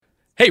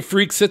Hey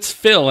freaks, it's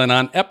Phil, and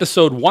on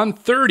episode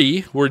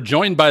 130, we're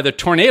joined by the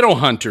Tornado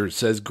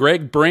Hunters as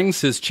Greg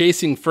brings his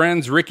chasing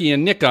friends Ricky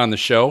and Nick on the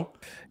show.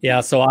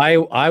 Yeah, so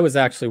I was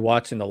actually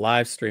watching the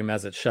live stream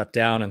as it shut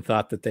down and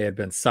thought that they had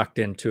been sucked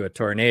into a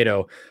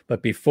tornado.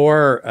 But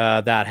before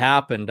that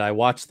happened, I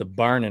watched the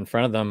barn in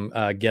front of them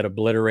get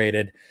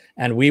obliterated,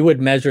 and we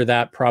would measure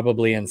that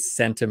probably in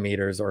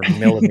centimeters or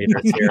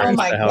millimeters here. Oh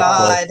my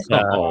God.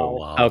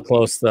 How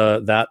close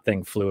that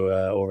thing flew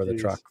over the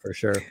truck for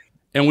sure.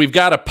 And we've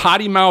got a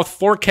potty mouth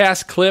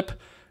forecast clip,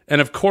 and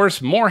of course,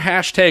 more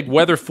hashtag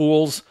weather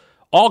fools,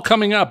 all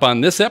coming up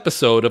on this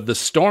episode of the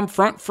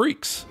Stormfront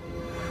Freaks.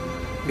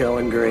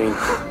 Going green.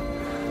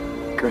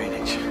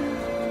 Greenwich.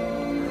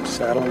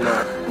 Saddle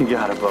up. You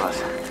got it,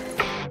 boss.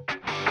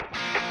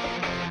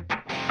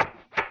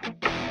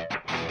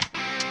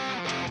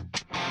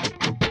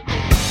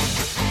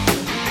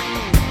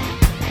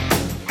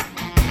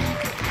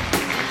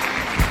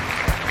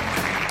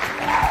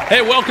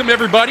 Hey, welcome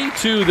everybody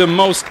to the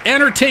most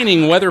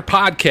entertaining weather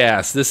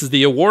podcast. This is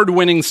the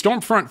award-winning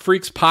Stormfront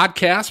Freaks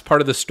podcast, part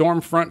of the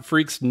Stormfront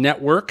Freaks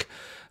network.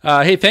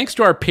 Hey, thanks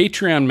to our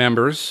Patreon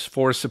members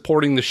for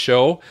supporting the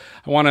show.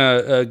 I want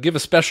to give a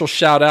special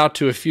shout out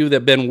to a few that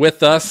have been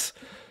with us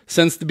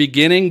since the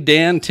beginning,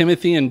 Dan,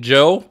 Timothy, and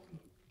Joe.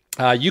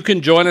 You can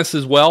join us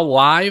as well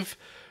live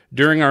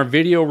during our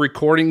video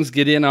recordings.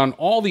 Get in on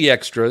all the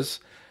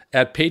extras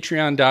at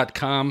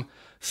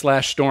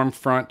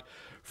patreon.com/Stormfront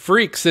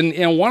Freaks.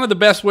 And one of the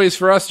best ways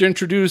for us to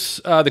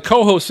introduce the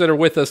co-hosts that are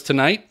with us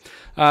tonight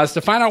is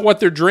to find out what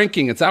they're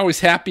drinking. It's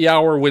always happy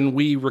hour when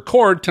we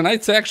record.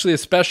 Tonight's actually a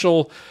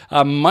special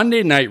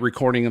Monday night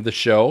recording of the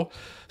show.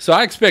 So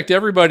I expect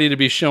everybody to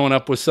be showing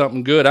up with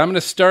something good. I'm going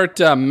to start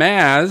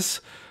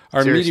Maz,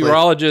 our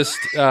meteorologist,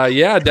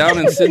 down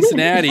in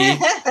Cincinnati.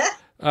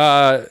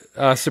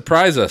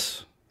 Surprise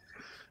us.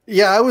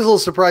 Yeah, I was a little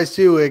surprised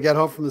too. I got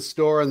home from the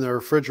store and the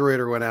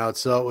refrigerator went out.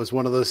 So it was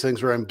one of those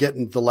things where I'm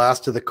getting the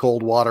last of the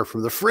cold water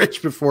from the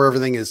fridge before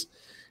everything is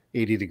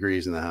 80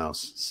 degrees in the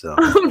house. So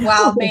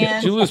wow,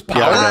 man. Did you lose power?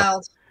 Yeah.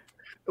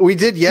 We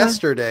did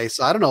yesterday.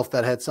 So I don't know if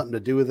that had something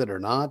to do with it or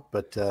not,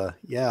 but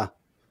yeah.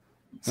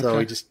 So Okay.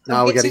 we just,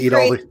 now we got to eat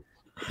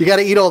you got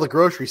to eat all the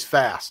groceries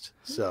fast.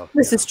 So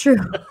this is true.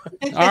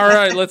 All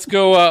right, let's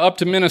go up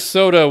to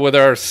Minnesota with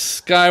our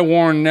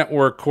Skywarn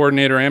Network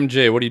coordinator,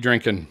 MJ. What are you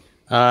drinking?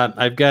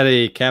 I've got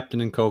a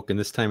Captain and Coke, and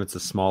this time it's a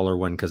smaller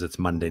one because it's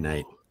Monday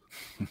night.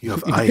 you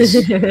have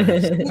ice. You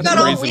got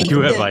all week You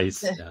have to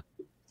ice. Yeah.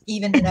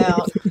 even it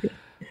out.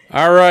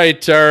 All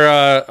right,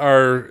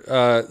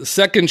 our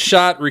second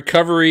shot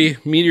recovery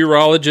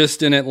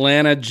meteorologist in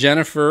Atlanta,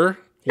 Jennifer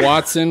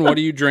Watson. What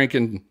are you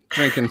drinking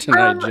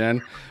tonight,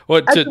 Jen?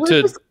 What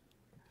to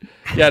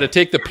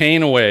take the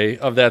pain away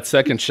of that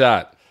second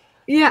shot?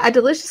 Yeah, a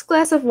delicious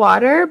glass of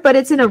water, but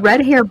it's in a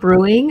Red Hair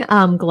Brewing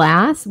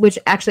glass, which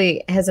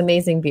actually has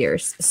amazing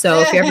beers. So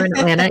if you're ever in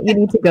Atlanta, you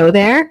need to go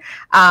there.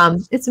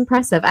 It's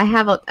impressive. I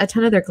have a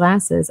ton of their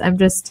glasses. I'm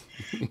just,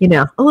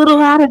 a little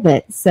out of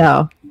it.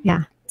 So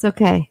yeah, it's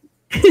okay.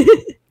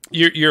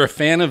 You're a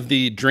fan of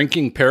the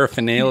drinking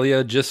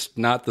paraphernalia, just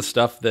not the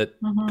stuff that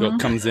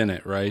comes in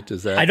it, right?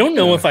 Is that? I don't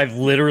know if I've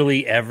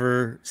literally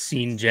ever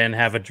seen Jen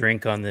have a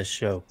drink on this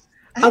show.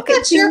 Okay,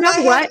 not sure you know if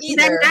I what? have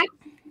either.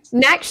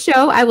 Next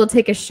show, I will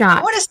take a shot.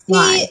 I want to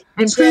live see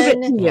and prove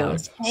it Jen. to you.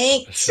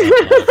 Thanks.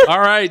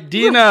 All right,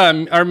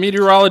 Dina, our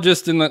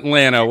meteorologist in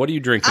Atlanta. What are you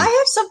drinking? I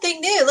have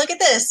something new. Look at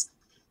this.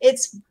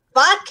 It's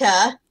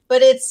vodka,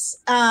 but it's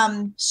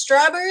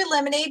strawberry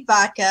lemonade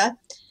vodka.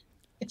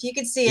 If you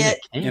could see it.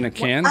 In a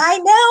can? I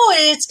know,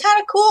 and it's kind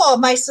of cool.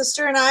 My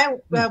sister and I,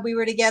 we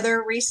were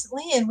together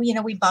recently, and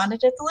we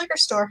bonded at the liquor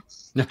store.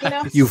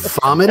 You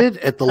vomited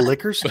at the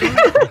liquor store?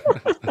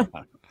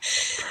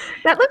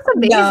 That looks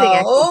amazing,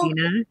 actually,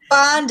 Dina.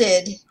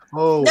 Bonded.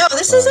 Oh, No,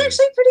 this is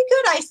actually pretty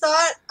good. I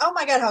thought, oh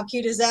my God, how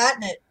cute is that?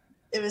 And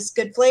it was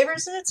good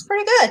flavors, and it's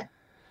pretty good.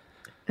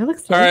 It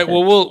looks All right,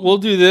 delicious. well, we'll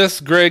do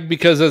this, Greg,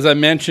 because as I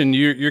mentioned,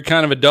 you're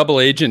kind of a double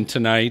agent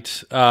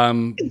tonight.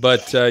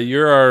 But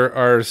you're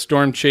our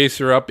storm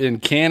chaser up in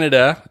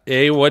Canada.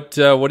 What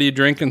are you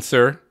drinking,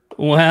 sir?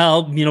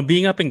 Well,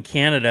 being up in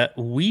Canada,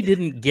 we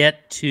didn't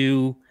get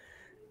to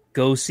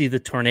go see the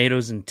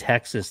tornadoes in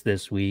Texas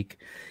this week.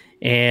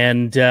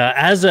 And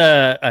as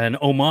an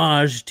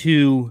homage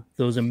to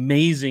those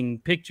amazing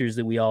pictures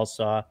that we all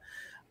saw,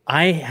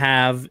 I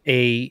have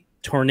a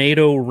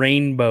tornado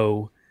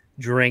rainbow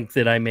drink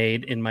that I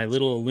made in my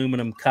little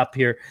aluminum cup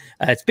here.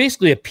 It's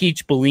basically a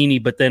peach Bellini,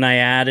 but then I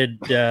added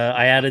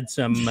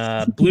some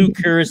blue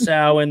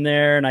curacao in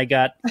there, and I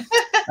got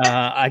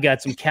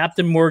some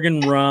Captain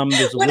Morgan rum.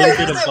 There's a little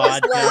bit of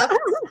vodka.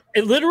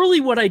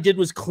 Literally, what I did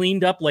was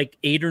cleaned up like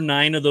 8 or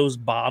 9 of those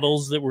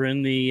bottles that were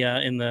in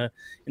the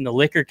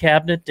liquor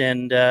cabinet,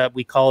 and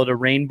we call it a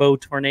rainbow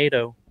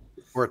tornado.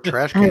 Or a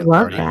trash can. I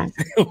love party. that.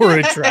 Or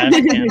a trash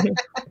can.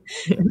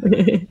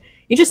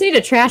 You just need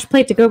a trash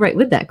plate to go right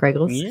with that,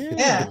 Greggles.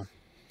 Yeah.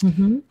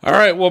 Mm-hmm. All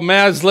right, well,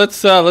 Maz,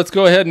 let's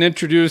go ahead and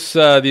introduce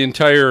the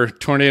entire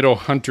Tornado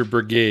Hunter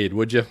Brigade,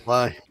 would you?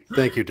 Why?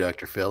 Thank you,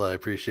 Dr. Phil. I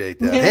appreciate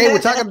that. Hey, we're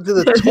talking to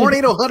the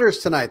Tornado Hunters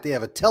tonight. They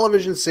have a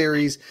television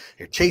series.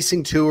 They're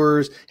chasing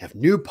tours, have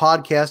new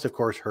podcast, of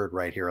course, heard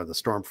right here on the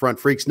Stormfront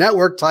Freaks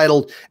Network,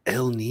 titled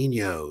El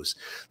Niños.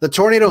 The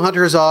Tornado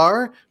Hunters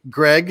are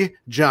Greg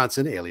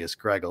Johnson, alias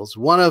Greggles,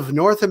 one of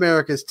North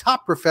America's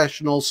top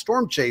professional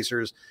storm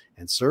chasers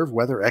and serve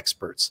weather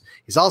experts.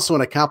 He's also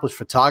an accomplished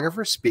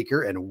photographer,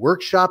 speaker, and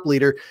workshop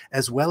leader,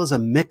 as well as a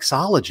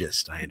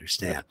mixologist, I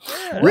understand.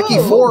 Ricky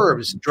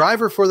Forbes,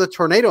 driver for the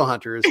Tornado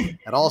Hunters,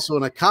 and also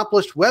an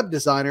accomplished web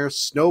designer,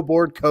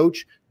 snowboard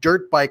coach,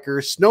 dirt biker,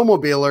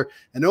 snowmobiler,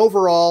 and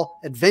overall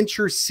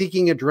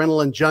adventure-seeking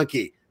adrenaline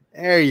junkie.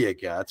 There you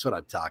go. That's what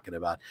I'm talking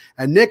about.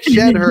 And Nick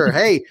Shedher,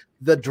 hey,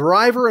 the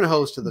driver and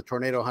host of the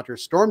Tornado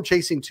Hunters Storm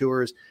Chasing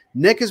Tours.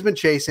 Nick has been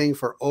chasing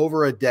for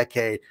over a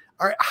decade.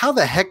 All right, how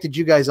the heck did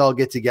you guys all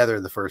get together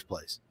in the first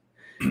place?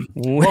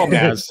 Well,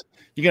 Maz,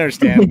 you can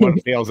understand one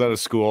fails out of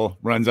school,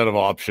 runs out of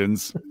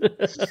options. It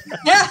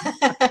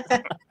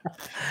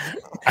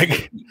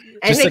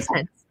makes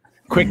sense.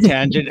 Quick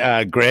tangent.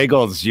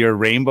 Greggles, your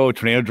rainbow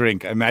tornado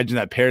drink. I imagine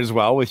that pairs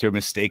well with your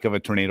mistake of a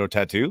tornado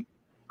tattoo.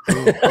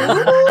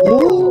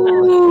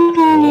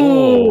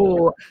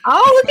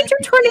 Oh, look at your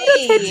tornado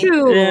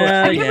tattoo.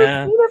 Yeah, I've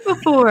never seen it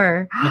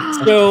before.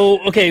 So,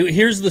 okay,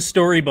 here's the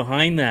story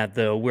behind that,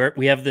 though.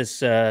 We have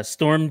this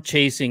storm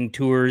chasing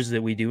tours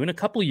that we do. And a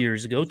couple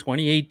years ago,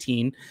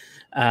 2018,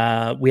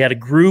 we had a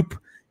group.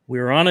 We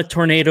were on a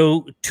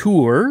tornado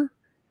tour,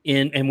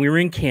 and we were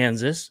in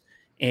Kansas.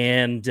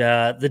 And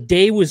the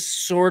day was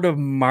sort of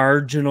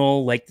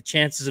marginal, like the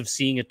chances of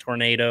seeing a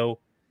tornado,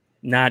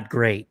 not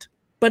great,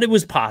 but it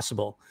was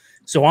possible.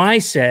 So I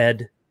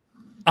said,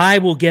 I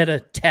will get a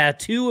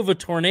tattoo of a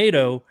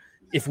tornado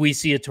if we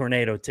see a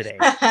tornado today.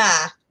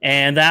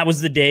 And that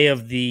was the day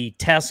of the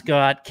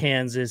Tescott,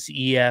 Kansas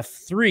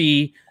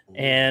EF3.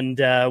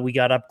 And we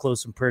got up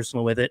close and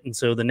personal with it. And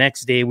so the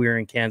next day we were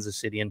in Kansas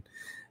City, and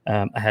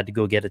I had to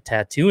go get a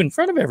tattoo in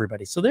front of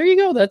everybody. So there you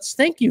go.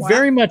 Thank you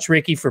very much,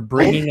 Ricky, for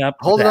bringing up.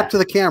 Hold it up to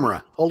the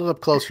camera. Hold it up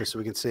closer so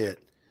we can see it.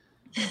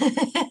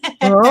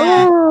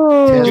 Nice.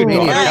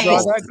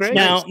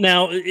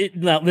 Now,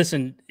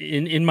 listen.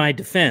 In my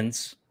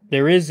defense,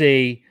 there is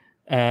a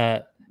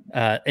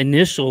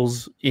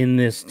initials in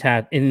this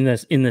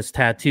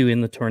tattoo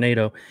in the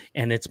tornado,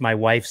 and it's my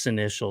wife's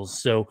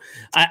initials. So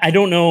I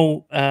don't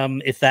know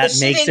if that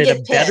makes it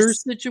a better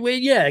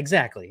situation. Yeah,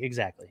 exactly.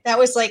 That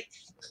was like,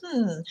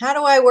 how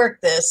do I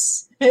work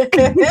this? Here's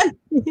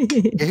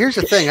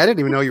the thing. I didn't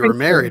even know you were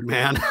married,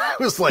 man. I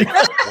was like,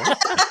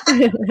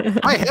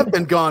 I have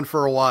been gone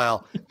for a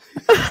while.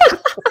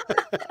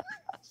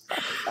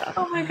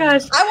 Oh my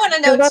gosh. I want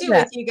to know too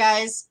with you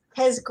guys,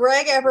 has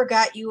Greg ever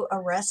got you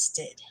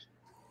arrested?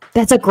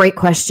 That's a great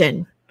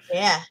question.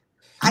 Yeah.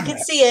 I can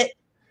see it.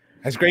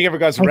 Has Greg ever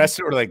got us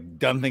arrested or like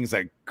done things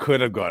that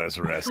could have got us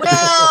arrested?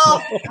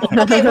 Well,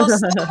 okay, we'll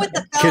start with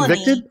the felony.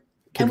 Convicted?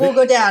 And we'll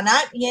go down.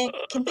 Not yet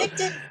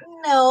convicted,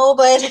 no,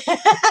 but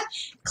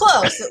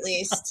close at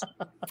least.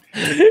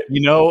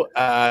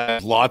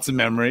 Lots of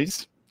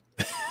memories.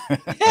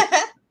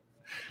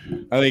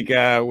 I think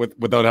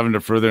without having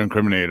to further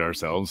incriminate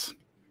ourselves.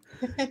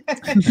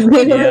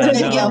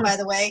 Video, by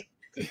the way.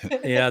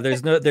 Yeah,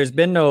 there's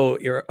been no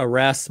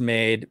arrests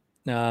made.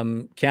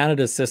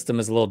 Canada's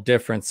system is a little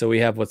different. So we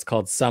have what's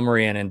called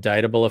summary and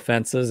indictable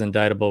offenses.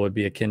 Indictable would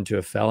be akin to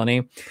a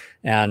felony.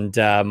 And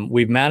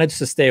we've managed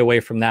to stay away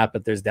from that,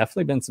 but there's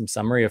definitely been some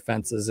summary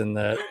offenses in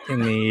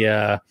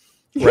the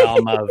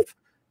realm of,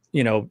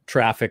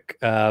 traffic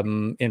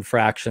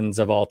infractions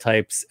of all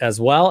types,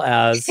 as well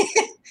as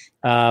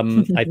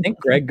I think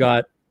Greg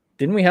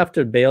didn't we have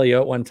to bail you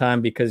out one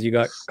time because you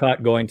got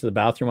caught going to the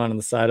bathroom on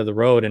the side of the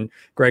road, and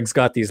Greg's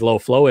got these low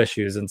flow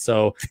issues. And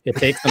so it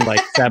takes him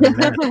like 7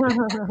 minutes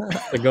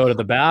to go to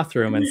the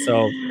bathroom. And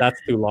so that's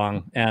too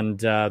long.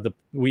 And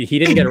he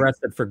didn't get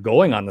arrested for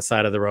going on the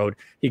side of the road.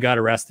 He got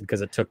arrested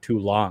because it took too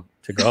long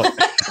to go.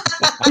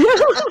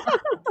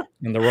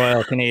 And the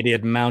Royal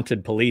Canadian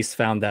Mounted Police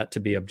found that to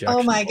be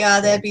objectionable. Oh my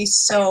God, that'd be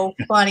so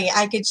funny.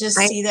 I could just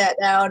see that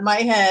now in my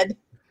head.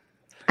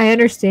 I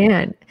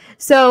understand.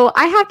 So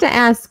I have to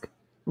ask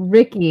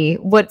Ricky,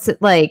 what's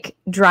it like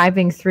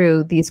driving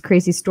through these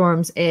crazy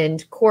storms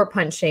and core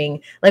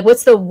punching? Like,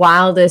 what's the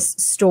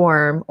wildest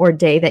storm or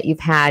day that you've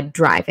had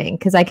driving?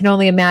 Because I can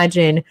only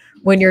imagine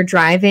when you're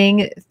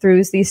driving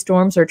through these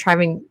storms or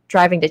driving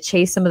to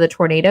chase some of the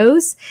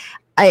tornadoes,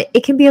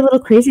 it can be a little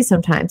crazy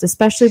sometimes,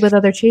 especially with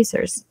other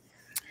chasers.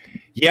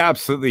 Yeah,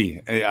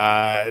 absolutely.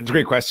 It's a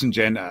great question,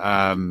 Jen.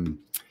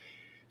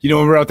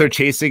 When we're out there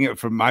chasing it,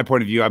 from my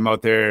point of view, I'm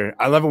out there.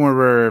 I love it when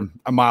we're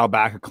a mile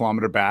back, a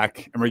kilometer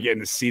back, and we're getting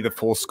to see the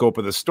full scope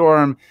of the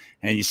storm,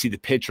 and you see the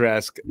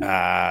picturesque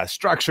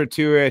structure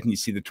to it, and you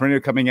see the tornado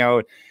coming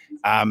out.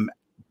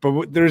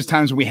 But there's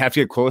times when we have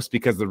to get close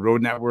because of the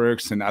road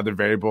networks and other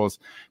variables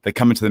that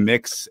come into the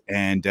mix,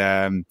 and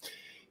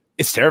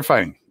it's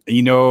terrifying.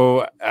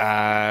 Originally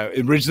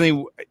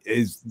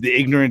is the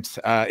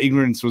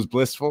ignorance was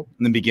blissful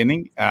in the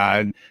beginning,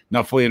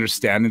 not fully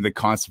understanding the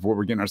concept of what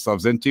we're getting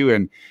ourselves into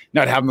and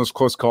not having those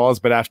close calls.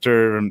 But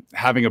after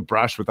having a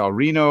brush with El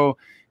Reno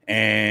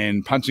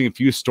and punching a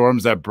few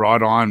storms that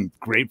brought on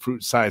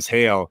grapefruit sized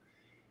hail,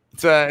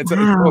 it's a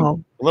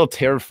little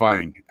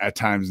terrifying at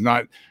times,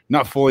 not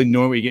fully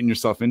knowing what you're getting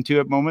yourself into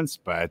at moments,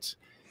 but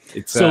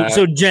it's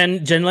so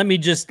Jen, let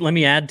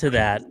me add to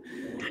that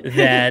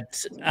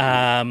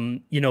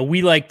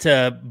we like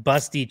to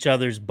bust each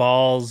other's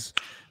balls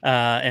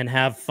and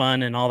have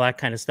fun and all that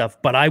kind of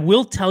stuff. But I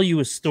will tell you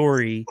a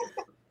story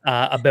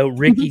about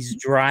Ricky's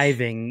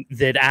driving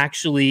that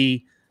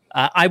actually,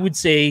 I would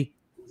say,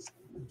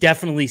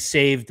 definitely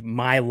saved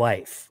my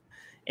life.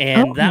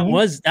 And that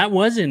was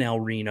in El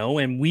Reno,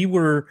 and we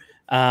were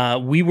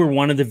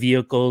one of the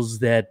vehicles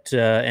that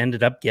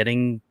ended up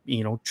getting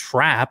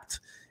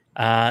trapped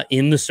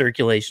in the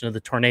circulation of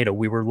the tornado.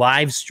 We were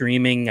live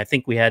streaming. I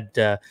think we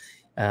had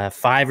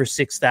 5,000 or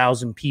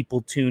 6,000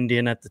 people tuned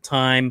in at the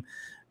time.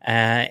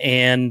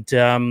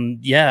 The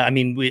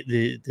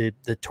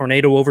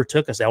tornado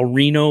overtook us. El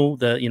Reno,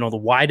 the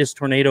widest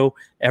tornado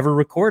ever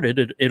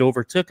recorded, it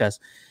overtook us.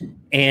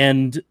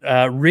 And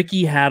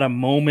Ricky had a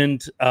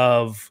moment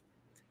of,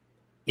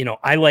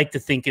 I like to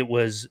think it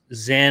was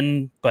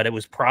zen, but it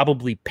was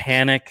probably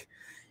panic.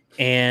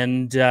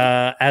 And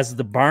as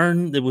the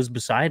barn that was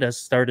beside us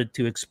started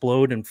to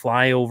explode and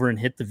fly over and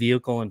hit the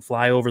vehicle and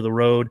fly over the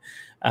road,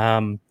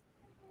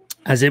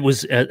 as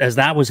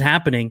that was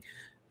happening,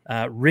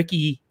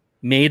 Ricky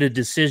made a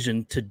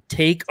decision to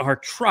take our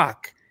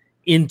truck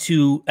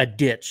into a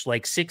ditch,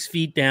 like 6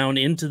 feet down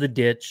into the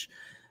ditch,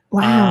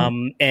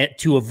 and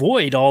to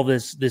avoid all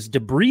this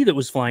debris that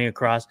was flying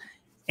across.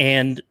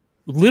 And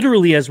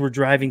literally, as we're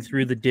driving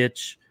through the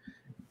ditch,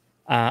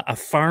 a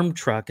farm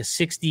truck, a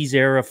 60s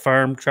era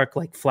farm truck,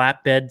 like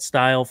flatbed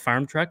style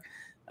farm truck,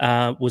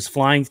 was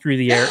flying through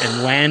the air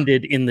and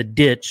landed in the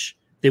ditch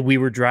that we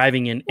were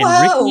driving in.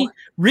 And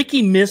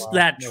Ricky missed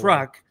that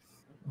truck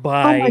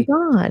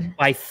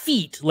by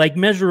feet, like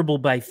measurable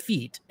by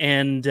feet.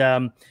 And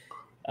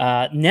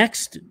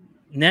next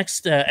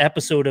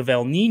episode of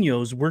El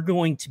Niños, we're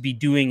going to be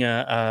doing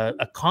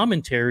a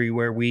commentary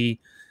where we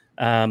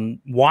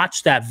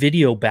watch that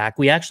video back.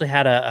 We actually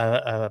had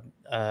a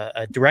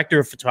director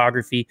of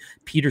photography,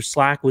 Peter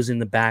Slack, was in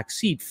the back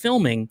seat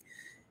filming,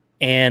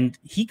 and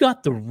he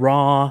got the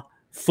raw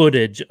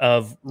footage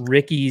of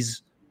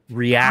Ricky's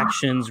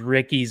reactions,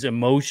 Ricky's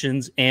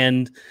emotions,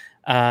 and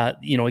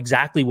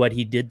exactly what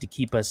he did to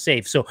keep us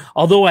safe. So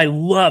although I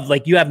love,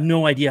 you have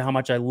no idea how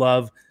much I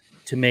love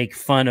to make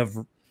fun of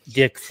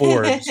Dick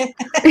Forbes.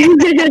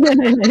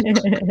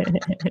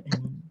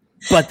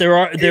 But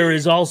there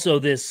is also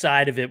this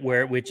side of it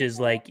which is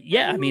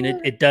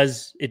it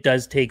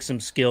does take some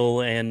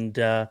skill, and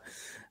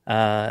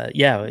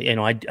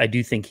I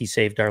do think he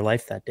saved our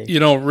life that day.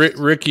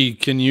 Ricky,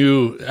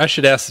 I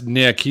should ask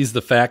Nick, he's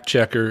the fact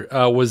checker.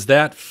 Was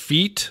that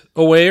feet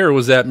away or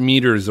was that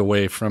meters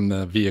away from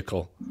the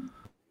vehicle?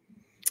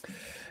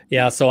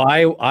 Yeah, so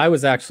I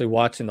was actually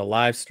watching the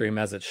live stream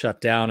as it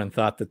shut down and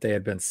thought that they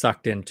had been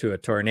sucked into a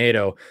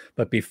tornado.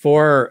 But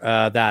before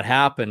that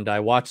happened, I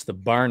watched the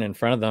barn in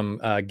front of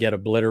them get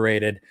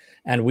obliterated,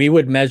 and we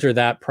would measure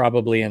that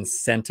probably in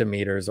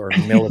centimeters or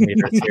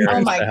millimeters here.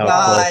 Oh my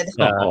God!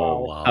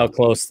 How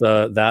close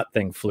that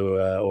thing flew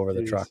over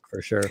the truck,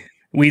 for sure.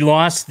 We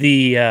lost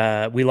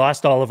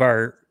all of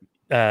our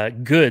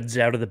goods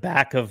out of the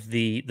back of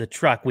the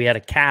truck. We had a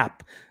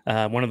cap,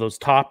 one of those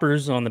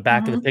toppers on the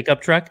back of the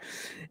pickup truck.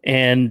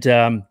 And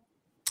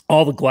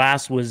all the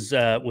glass was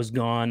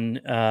gone,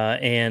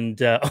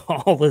 and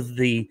all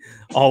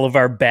of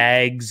our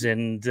bags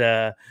and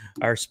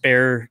our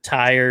spare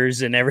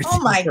tires and everything.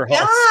 Oh my God!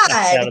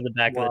 Out of the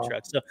back of the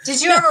truck. So,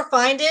 did you ever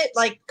find it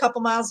a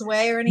couple miles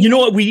away or anything? You know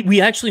what? We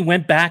actually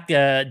went back,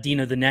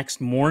 Dina, the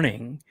next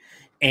morning,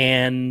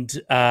 and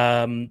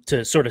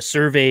to sort of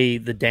survey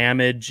the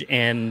damage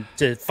and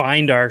to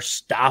find our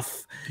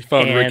stuff. You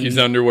found Ricky's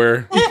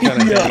underwear.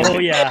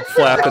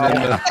 Flapping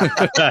in the.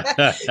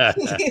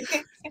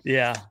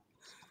 Yeah.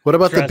 What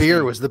about the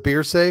beer? Was the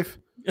beer safe?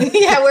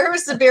 Yeah, where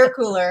was the beer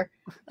cooler?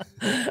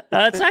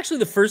 It's actually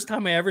the first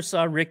time I ever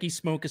saw Ricky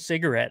smoke a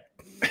cigarette.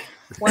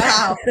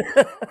 Wow.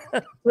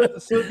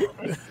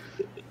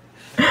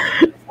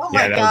 Oh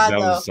my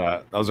God!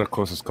 That was our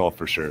closest call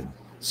for sure.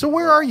 So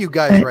where are you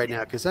guys right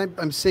now? Because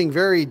I'm seeing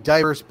very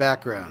diverse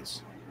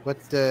backgrounds.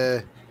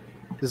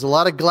 There's a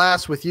lot of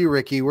glass with you,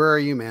 Ricky. Where are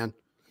you, man?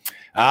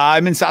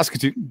 I'm in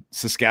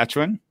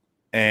Saskatchewan,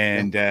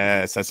 and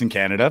so that's in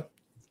Canada.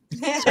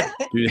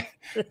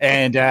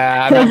 And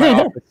I'm at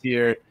my office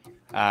here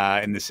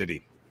in the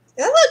city.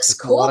 It looks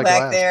cool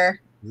back there.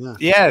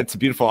 Yeah, it's a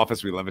beautiful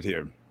office. We love it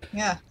here.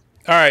 Yeah.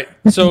 All right,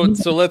 so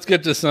let's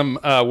get to some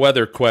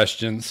weather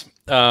questions.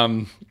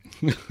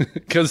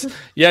 Because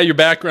your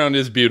background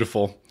is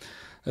beautiful.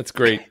 That's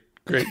great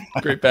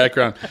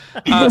background.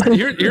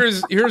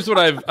 Here's what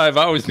I've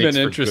always been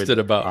interested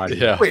about.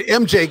 Wait,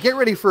 MJ, get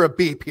ready for a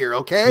beep here,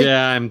 okay?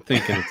 Yeah, I'm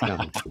thinking it's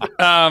coming.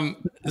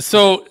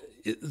 So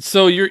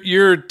So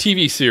your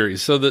TV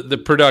series, so the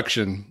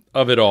production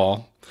of it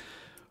all.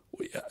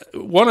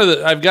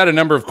 I've got a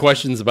number of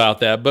questions about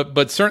that,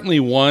 but certainly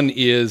one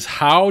is,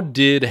 how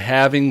did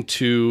having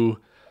to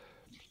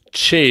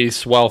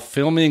chase while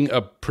filming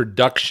a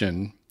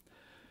production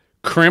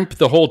crimp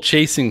the whole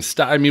chasing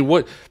style? I mean,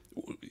 what,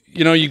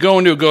 you go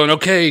into it going,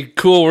 okay,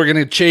 cool, we're going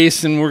to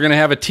chase and we're going to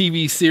have a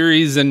TV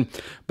series,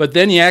 but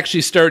then you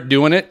actually start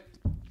doing it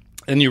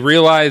and you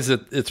realize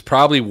that it's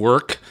probably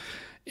work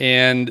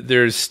and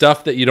there's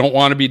stuff that you don't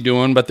want to be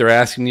doing, but they're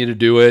asking you to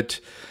do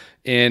it.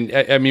 And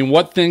I mean,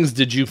 what things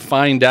did you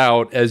find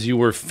out as you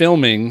were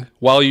filming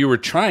while you were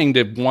trying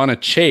to want to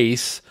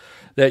chase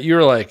that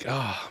you're like,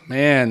 oh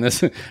man,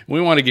 we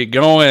want to get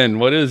going.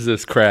 What is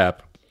this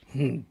crap?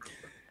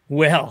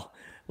 Well,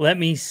 let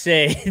me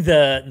say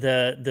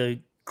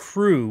the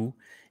crew,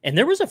 and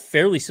there was a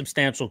fairly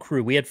substantial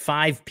crew. We had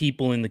 5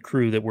 people in the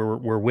crew that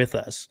were with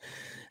us.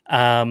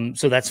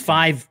 So that's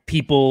 5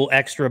 people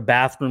extra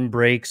bathroom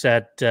breaks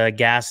at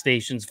gas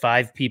stations,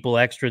 5 people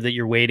extra that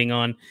you're waiting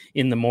on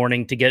in the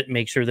morning to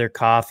make sure their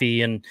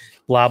coffee and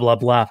blah, blah,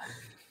 blah.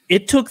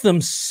 It took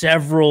them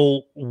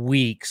several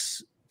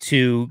weeks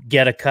to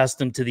get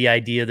accustomed to the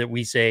idea that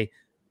we say,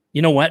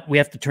 you know what, we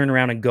have to turn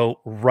around and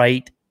go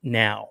right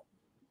now,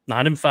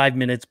 not in 5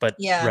 minutes, but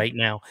right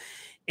now.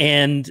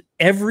 And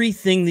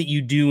everything that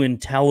you do in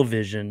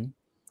television,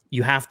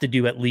 you have to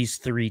do at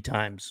least 3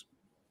 times.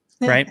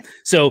 Right.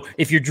 So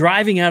if you're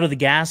driving out of the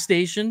gas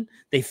station,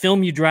 they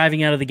film you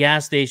driving out of the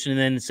gas station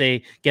and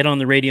then get on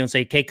the radio and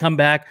say, okay, come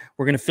back.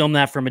 We're going to film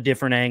that from a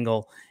different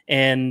angle.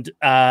 And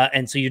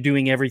so you're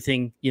doing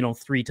everything,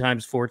 3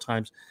 times, 4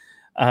 times.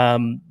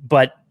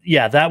 But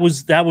yeah, that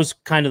was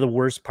kind of the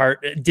worst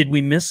part. Did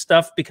we miss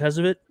stuff because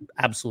of it?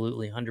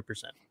 Absolutely. 100%.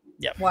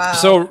 Yeah. Wow.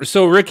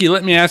 So Ricky,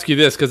 let me ask you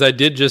this, because I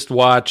did just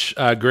watch,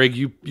 Greg,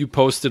 you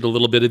posted a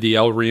little bit of the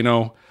El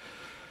Reno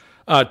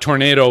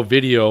tornado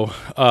video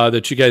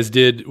that you guys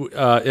did,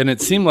 and it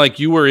seemed like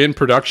you were in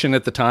production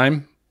at the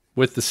time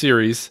with the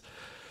series,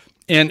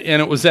 and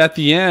it was at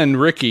the end,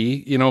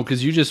 Ricky,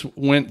 because you just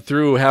went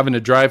through having to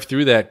drive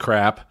through that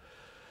crap,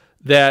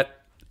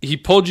 that he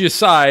pulled you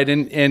aside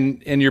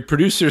and your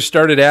producer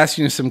started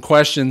asking you some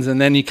questions,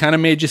 and then he kind of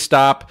made you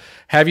stop,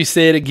 have you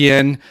say it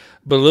again,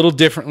 but a little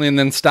differently, and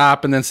then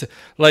stop, and then say,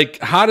 like,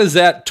 how does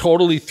that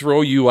totally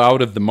throw you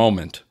out of the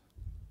moment?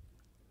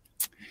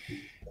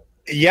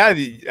 Yeah,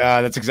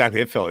 that's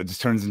exactly it, Phil. It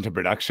just turns into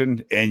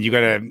production, and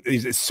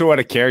it's so out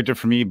of character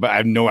for me, but I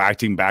have no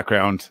acting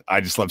background. I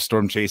just love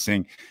storm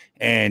chasing,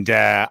 and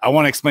I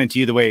want to explain it to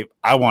you the way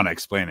I want to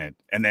explain it,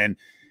 and then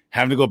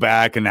having to go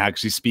back and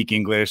actually speak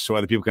English so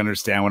other people can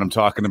understand what I'm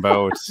talking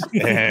about.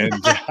 And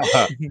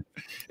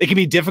it can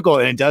be difficult,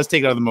 and it does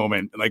take it out of the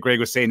moment. Like Greg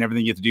was saying,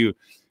 everything you have to do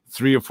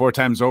 3 or 4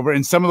 times over,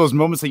 and some of those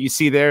moments that you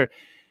see there,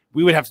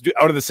 we would have to do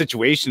out of the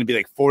situation and be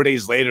like 4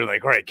 days later,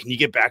 like, all right, can you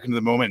get back into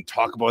the moment and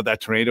talk about that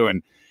tornado?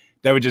 And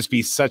that would just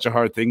be such a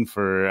hard thing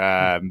for,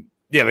 like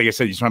I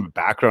said, you just don't have a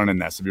background in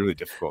that. So it'd be really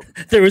difficult.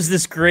 There was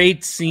this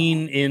great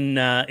scene in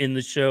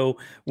the show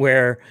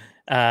where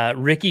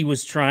Ricky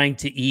was trying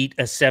to eat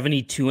a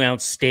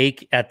 72-ounce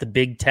steak at the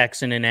Big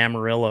Texan in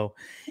Amarillo.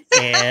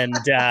 And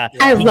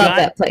I love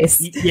that place.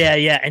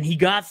 Yeah. And he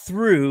got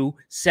through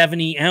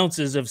 70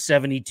 ounces of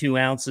 72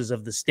 ounces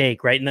of the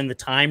steak, right? And then the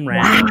time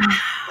ran out.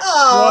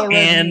 Oh,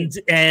 and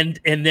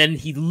then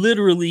he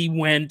literally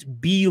went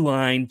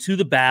beeline to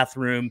the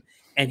bathroom,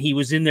 and he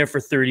was in there for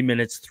 30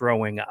 minutes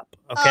throwing up.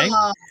 Okay.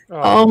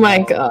 Oh my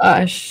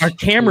gosh. Our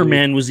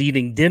cameraman was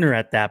eating dinner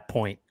at that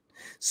point.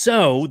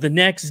 So the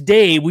next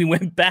day we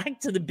went back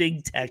to the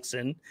Big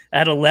Texan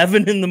at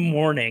 11 in the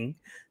morning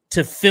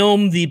to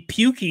film the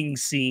puking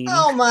scene.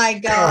 Oh my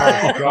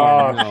God. Oh,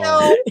 God.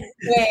 No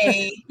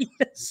way.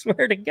 I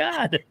swear to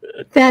God.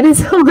 That is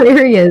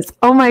hilarious.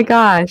 Oh my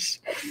gosh.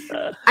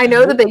 I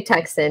know the Big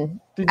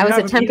Texan. I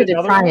was tempted to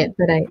try it,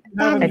 but I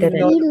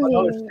didn't.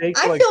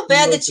 I feel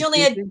bad that you only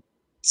had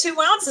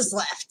 2 ounces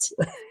left.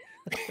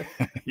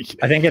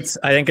 I think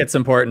it's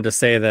important to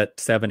say that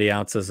 70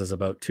 ounces is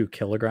about 2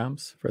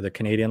 kilograms for the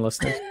Canadian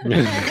listeners. I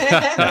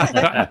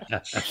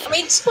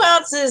mean, 2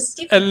 ounces.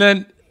 And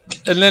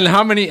then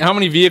how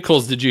many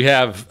vehicles did you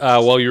have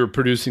while you were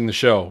producing the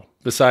show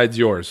besides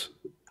yours?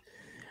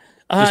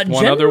 Just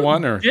one other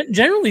one, or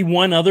generally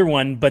one other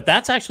one, but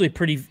that's actually a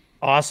pretty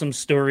awesome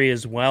story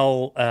as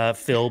well,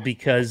 Phil,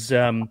 because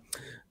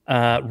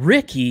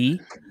Ricky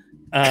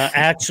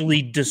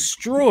actually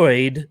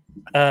destroyed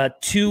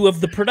 2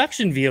 of the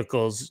production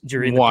vehicles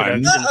during the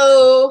production.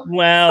 Uh-oh.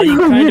 Well, you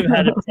kind of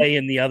had to play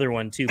in the other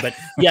one too, but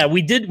yeah,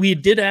 we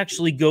did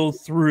actually go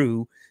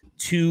through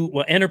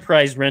 2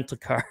 Enterprise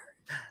Rent-A-Car.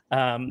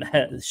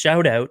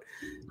 Shout out.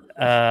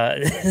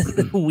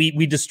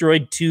 We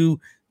destroyed 2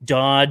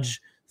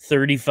 Dodge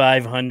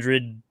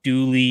 3500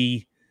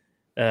 dually,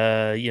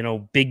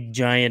 big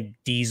giant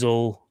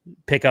diesel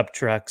pickup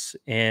trucks.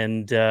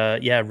 And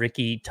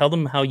Ricky, tell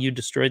them how you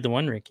destroyed the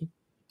one, Ricky.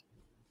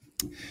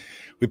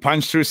 We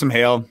punched through some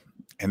hail,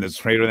 and there's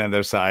a tornado on the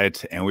other side,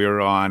 and we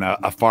were on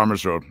a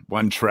farmer's road,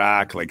 one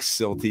track, like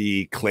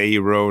silty, clay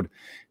road.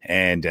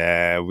 And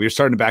we were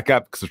starting to back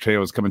up because the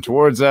tornado was coming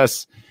towards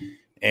us.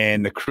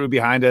 And the crew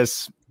behind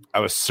us, I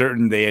was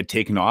certain they had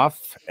taken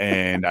off.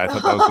 And I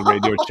thought that was the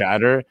radio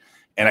chatter.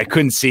 And I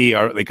couldn't see,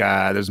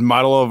 there's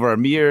mud all over our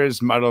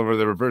mirrors, mud over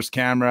the reverse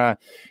camera.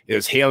 It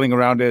was hailing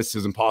around us. It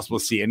was impossible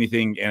to see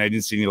anything. And I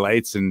didn't see any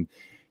lights. And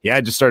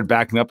I just started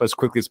backing up as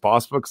quickly as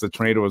possible because the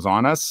tornado was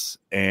on us.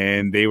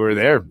 And they were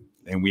there.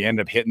 And we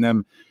ended up hitting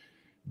them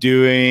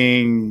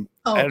doing,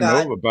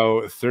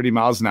 about 30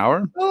 miles an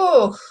hour.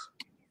 Oh.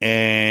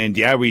 And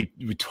we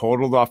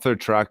totaled off their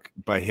truck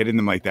by hitting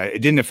them like that. It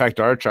didn't affect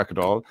our truck at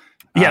all.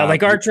 Yeah,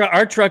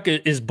 our truck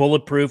is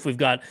bulletproof. We've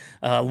got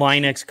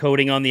Line-X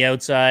coating on the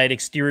outside,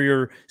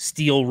 exterior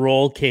steel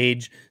roll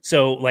cage.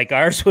 So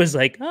ours was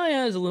it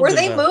was a little. Were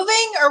they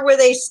moving or were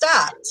they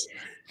stopped?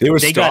 They were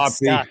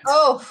stopped. Got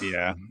stuck.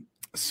 Yeah.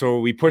 So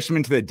we pushed them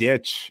into the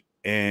ditch,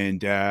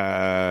 and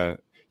out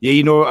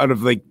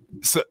of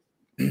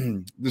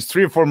there's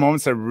 3 or 4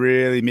 moments that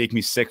really make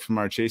me sick from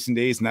our chasing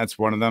days, and that's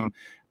one of them.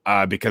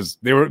 Because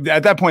they were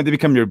at that point, they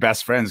become your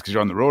best friends because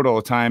you're on the road all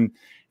the time.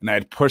 And I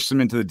had pushed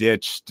them into the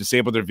ditch,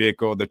 disabled their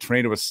vehicle. The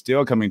tornado was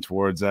still coming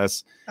towards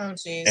us. Oh,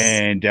 jeez.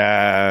 And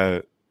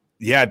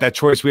that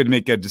choice, we had to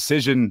make a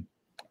decision.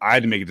 I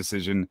had to make a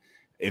decision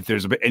if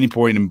there's any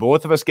point in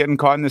both of us getting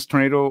caught in this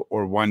tornado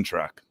or one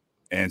truck.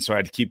 And so I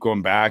had to keep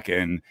going back.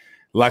 And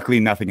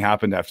luckily, nothing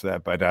happened after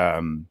that. But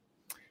that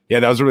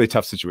was a really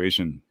tough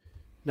situation.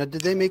 Now,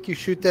 did they make you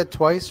shoot that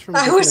twice? From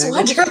I was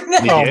wondering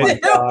that. Oh my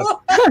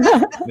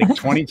God.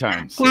 20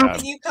 times.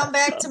 Can you come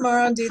back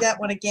tomorrow and do that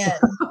one again?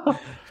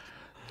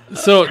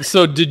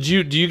 So do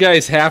you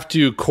guys have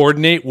to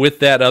coordinate with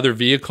that other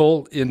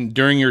vehicle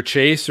during your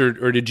chase,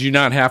 or did you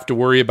not have to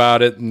worry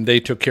about it and they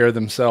took care of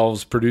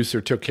themselves?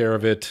 Producer took care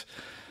of it,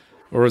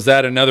 or was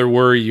that another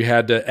worry you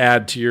had to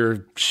add to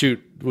your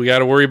shoot? We got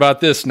to worry about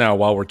this now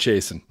while we're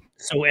chasing.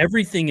 So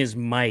everything is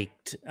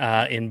mic'd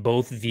in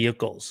both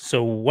vehicles.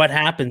 So what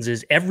happens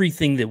is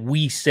everything that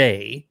we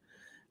say,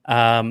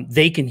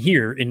 they can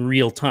hear in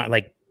real time,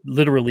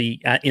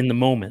 literally in the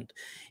moment.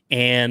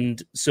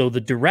 And so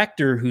the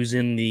director who's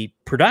in the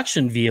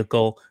production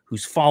vehicle,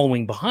 who's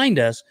following behind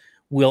us,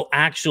 will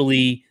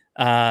actually,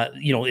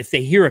 if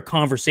they hear a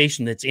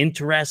conversation that's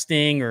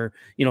interesting or,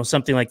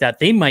 something like that,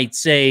 they might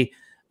say,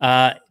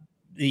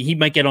 he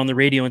might get on the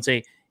radio and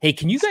say, hey,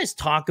 can you guys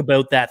talk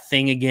about that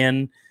thing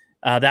again?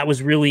 That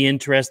was really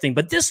interesting.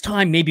 But this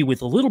time, maybe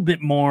with a little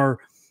bit more,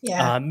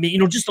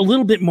 just a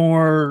little bit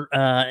more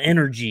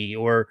energy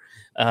or,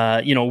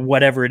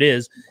 whatever it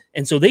is.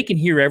 And so they can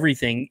hear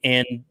everything.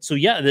 And so,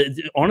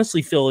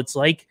 honestly, Phil, it's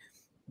like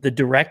the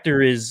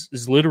director is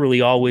literally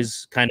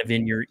always kind of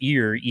in your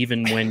ear,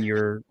 even when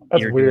you're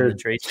doing the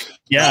tracing.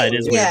 Yeah, it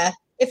is weird. Yeah.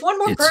 If one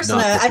more person,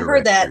 I've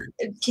heard that,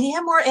 can you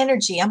have more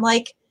energy? I'm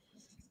like,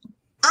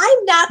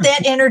 I'm not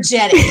that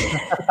energetic.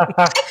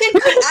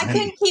 I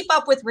couldn't keep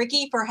up with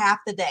Ricky for half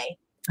the day.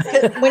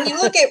 When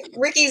you look at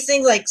Ricky's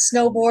things like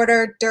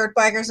snowboarder, dirt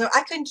biker, so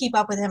I couldn't keep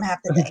up with him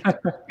half the day.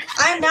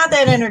 I'm not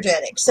that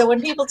energetic. So when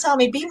people tell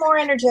me be more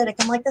energetic,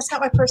 I'm like, that's not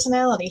my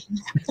personality.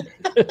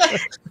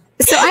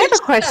 So I have a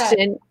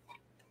question.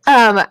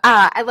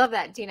 I love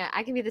that, Dina.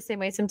 I can be the same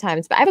way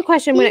sometimes, but I have a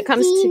question when it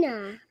comes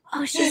to.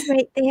 Oh, she's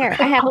right there.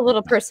 I have a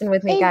little person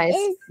with me, guys.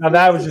 Now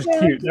that was just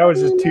cute. That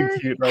was just too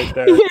cute right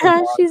there.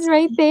 Yeah, she's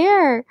right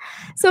there.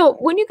 So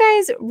when you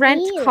guys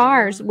rent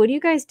cars, what do you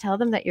guys tell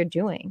them that you're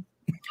doing?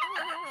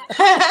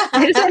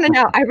 I just want to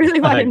know. I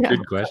really want to know.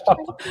 Good question.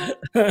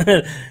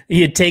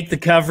 You take the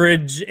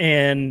coverage,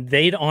 and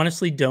they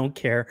honestly don't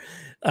care.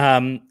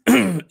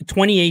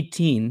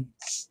 2018,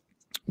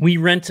 we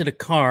rented a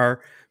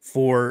car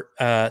for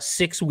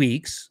 6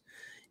 weeks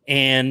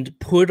and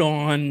put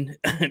on,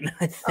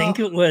 I think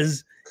it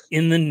was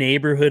in the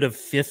neighborhood of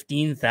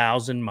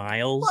 15,000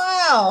 miles.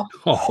 Wow.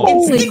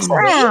 Holy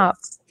crap.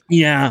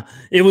 Yeah,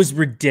 it was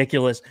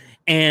ridiculous.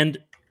 And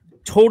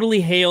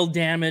totally hail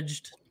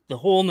damaged, the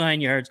whole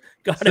 9 yards.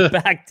 Got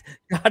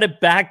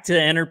it back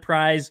to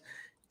Enterprise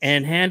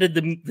and handed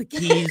them the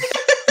keys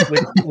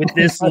with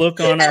this look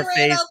on our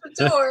face.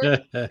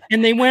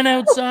 And they went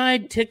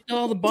outside, ticked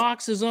all the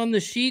boxes on the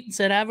sheet and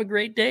said, have a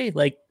great day.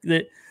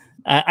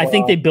 I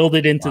think they build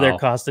it into their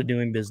cost of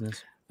doing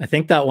business. I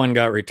think that one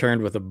got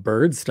returned with a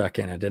bird stuck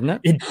in it, didn't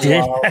it? It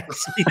did,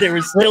 actually. There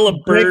was still a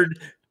bird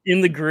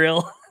in the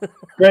grill.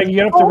 Greg,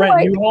 you have to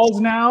rent U-Hauls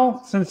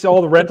now since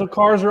all the rental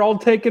cars are all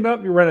taken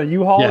up. You rent a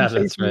U-Haul and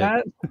that's right.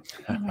 that?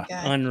 Oh my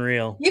God.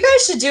 Unreal. You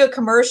guys should do a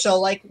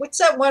commercial. What's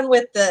that one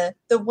with the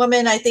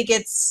woman? I think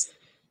it's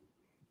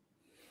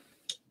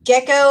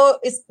Geico.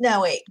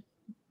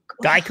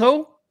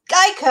 Geico?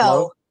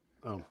 Geico.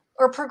 Oh.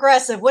 Or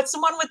Progressive. What's the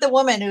one with the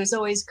woman who's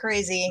always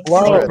crazy?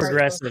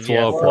 Progressive.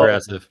 Yeah.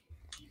 Progressive.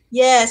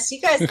 Yes, you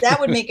guys,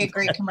 that would make a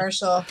great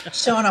commercial.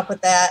 Showing up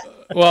with that.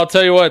 Well, I'll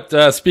tell you what,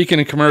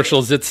 speaking of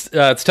commercials, it's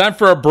time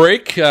for a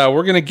break.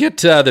 We're going to get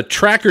the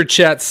Tracker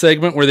Chat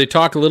segment where they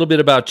talk a little bit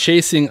about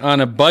chasing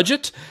on a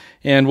budget,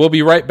 and we'll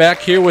be right back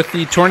here with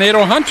the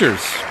Tornado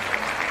Hunters.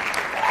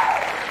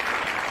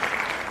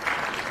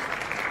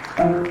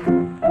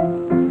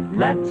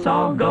 Let's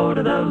all go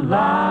to the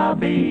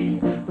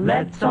lobby.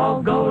 Let's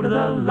all go to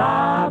the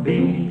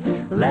lobby.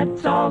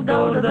 Let's all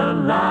go to the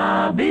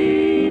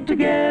lobby to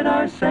get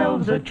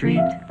ourselves a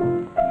treat.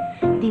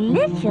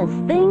 Delicious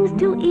things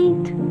to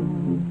eat.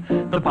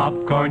 The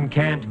popcorn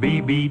can't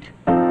be beat.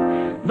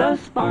 The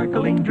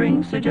sparkling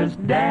drinks are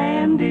just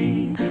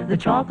dandy. The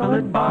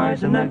chocolate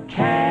bars and the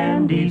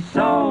candy.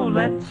 So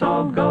let's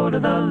all go to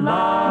the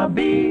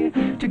lobby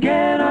to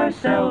get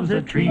ourselves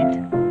a treat.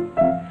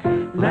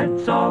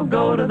 Let's all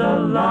go to the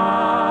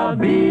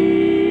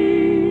lobby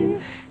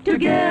to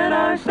get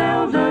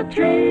ourselves a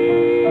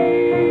treat.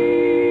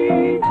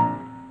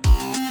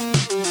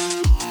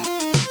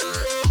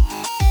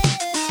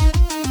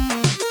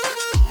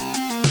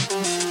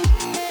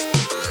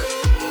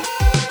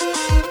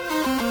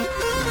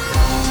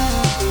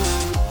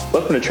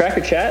 Welcome to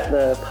Tracker Chat,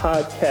 the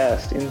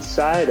podcast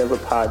inside of a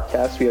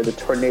podcast. We are the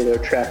Tornado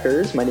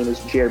Trackers. My name is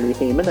Jeremy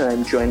Heyman, and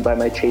I'm joined by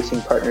my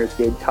chasing partners,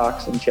 Gabe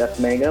Cox and Jeff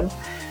Mangum.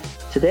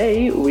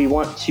 Today, we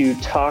want to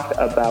talk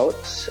about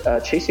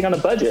chasing on a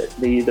budget,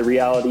 the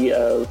reality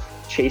of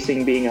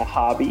chasing being a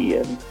hobby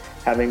and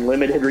having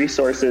limited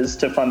resources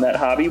to fund that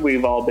hobby.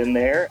 We've all been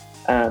there.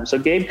 So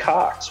Gabe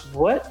Cox,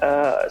 what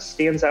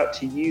stands out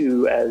to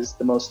you as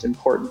the most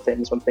important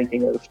things when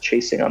thinking of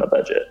chasing on a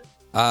budget?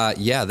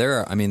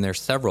 There's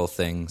several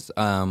things.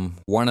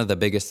 One of the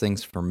biggest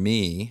things for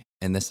me,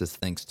 and this is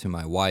thanks to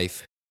my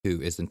wife, who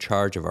is in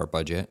charge of our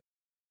budget,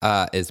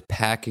 is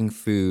packing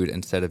food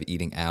instead of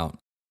eating out.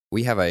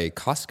 We have a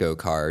Costco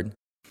card,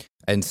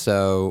 and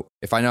so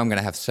if I know I'm going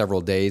to have several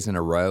days in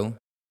a row,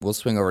 we'll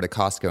swing over to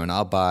Costco and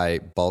I'll buy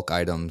bulk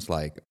items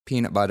like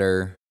peanut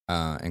butter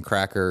and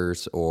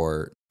crackers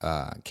or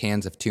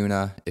cans of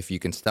tuna if you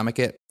can stomach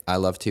it. I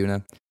love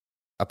tuna.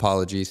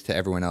 Apologies to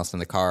everyone else in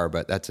the car,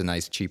 but that's a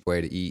nice, cheap way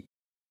to eat.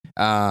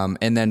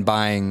 And then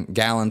buying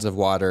gallons of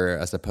water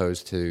as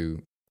opposed to,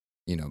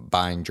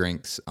 buying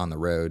drinks on the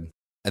road.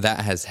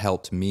 That has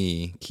helped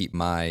me keep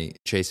my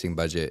chasing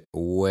budget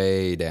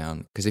way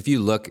down. Because if you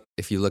look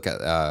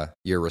at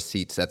your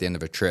receipts at the end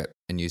of a trip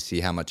and you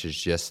see how much is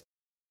just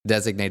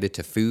designated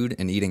to food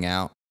and eating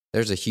out,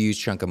 there's a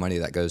huge chunk of money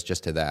that goes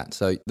just to that.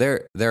 So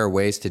there are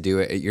ways to do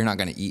it. You're not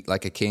going to eat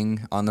like a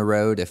king on the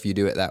road. If you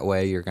do it that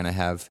way, you're going to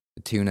have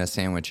tuna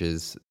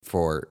sandwiches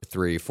for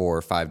 3, 4,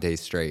 5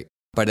 days straight.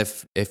 But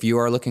if you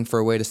are looking for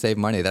a way to save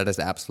money, that has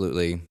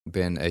absolutely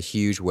been a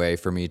huge way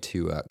for me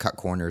to cut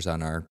corners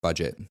on our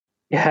budget.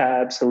 Yeah,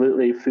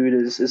 absolutely. Food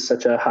is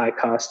such a high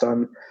cost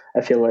on,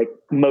 I feel like,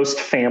 most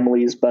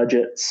families'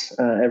 budgets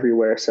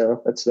everywhere.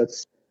 So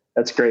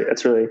that's great.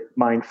 That's really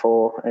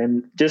mindful,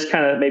 and just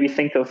kind of maybe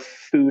think of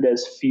food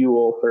as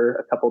fuel for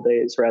a couple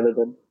days rather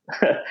than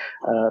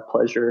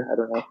pleasure. I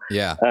don't know.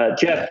 Yeah.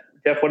 Jeff,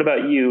 what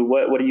about you?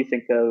 What do you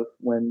think of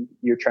when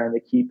you're trying to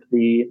keep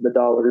the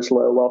dollars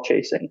low while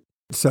chasing?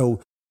 So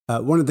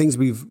one of the things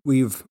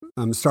we've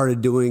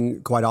started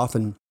doing quite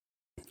often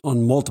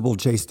on multiple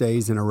chase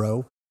days in a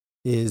row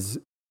is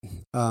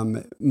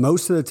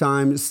most of the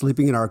time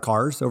sleeping in our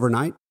cars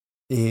overnight,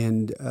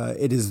 and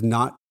it is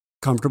not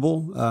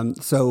comfortable.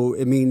 So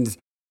it means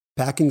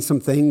packing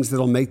some things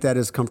that'll make that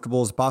as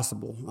comfortable as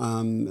possible.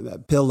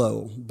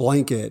 Pillow,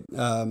 blanket,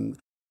 some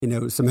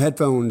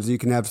headphones. You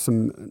can have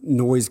some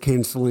noise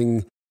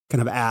canceling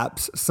kind of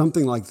apps,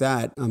 something like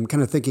that. I'm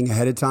kind of thinking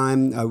ahead of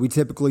time. We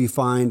typically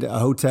find a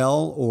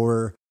hotel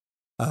or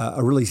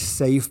a really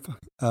safe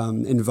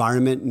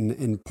environment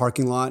and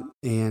parking lot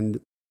and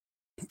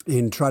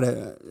try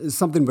to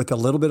something with a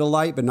little bit of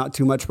light, but not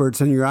too much where it's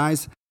in your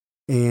eyes.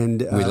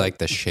 And we like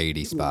the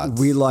shady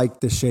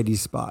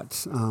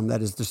spots. That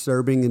is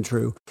disturbing and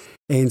true.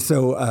 And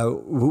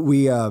so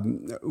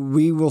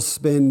we will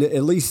spend,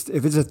 at least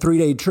if it's a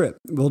 3-day trip,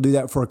 we'll do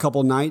that for a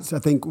couple nights. I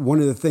think one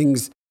of the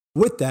things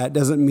with that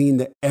doesn't mean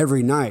that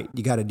every night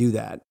you got to do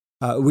that.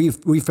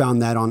 We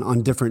found that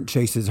on different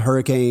chases,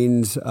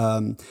 hurricanes,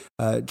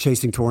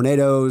 chasing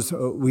tornadoes.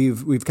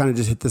 We've kind of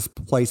just hit this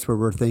place where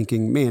we're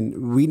thinking,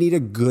 man, we need a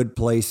good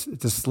place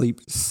to sleep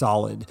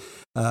solid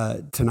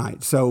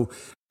tonight. So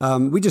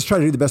we just try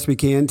to do the best we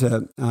can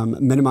to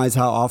minimize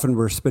how often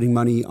we're spending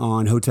money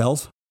on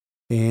hotels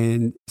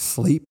and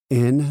sleep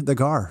in the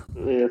car.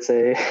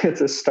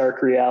 It's a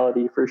stark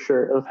reality for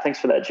sure. Thanks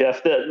for that,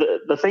 Jeff.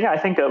 The thing I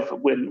think of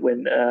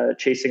when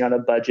chasing on a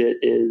budget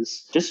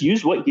is just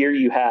use what gear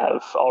you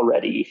have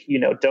already.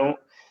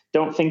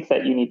 Don't think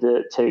that you need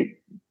to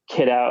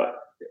kit out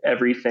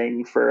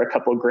everything for a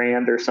couple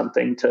grand or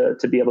something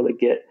to be able to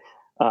get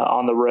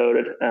on the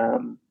road.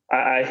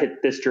 I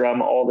hit this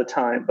drum all the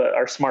time, but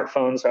our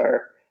smartphones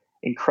are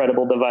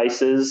incredible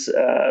devices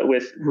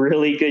with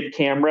really good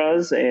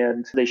cameras,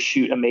 and they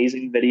shoot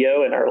amazing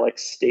video and are like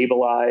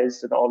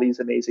stabilized and all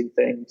these amazing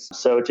things.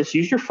 So just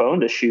use your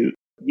phone to shoot.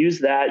 Use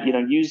that,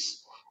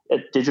 use a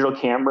digital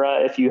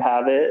camera if you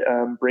have it.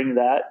 Bring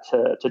that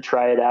to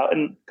try it out,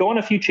 and go on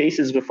a few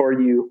chases before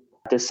you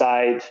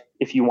decide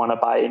if you want to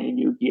buy any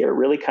new gear.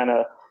 Really kind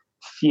of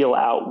feel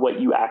out what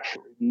you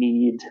actually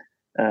need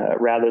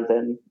rather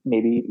than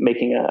maybe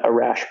making a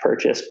rash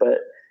purchase. But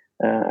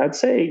I'd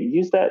say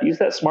use that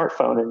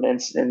smartphone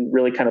and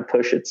really kind of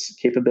push its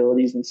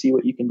capabilities and see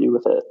what you can do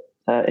with it.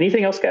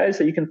 Anything else, guys,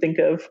 that you can think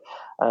of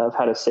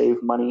how to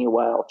save money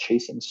while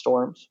chasing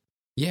storms?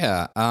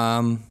 Yeah.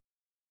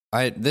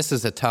 This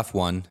is a tough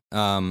one.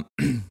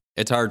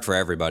 It's hard for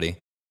everybody.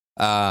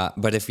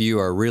 But if you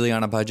are really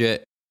on a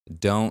budget,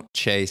 don't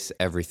chase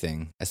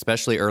everything,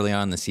 especially early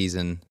on in the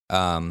season.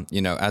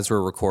 As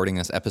we're recording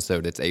this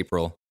episode, it's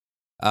April.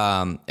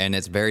 And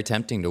it's very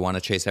tempting to want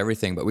to chase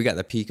everything, but we got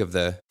the peak of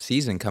the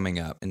season coming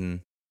up, and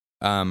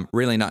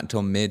really not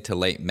until mid to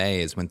late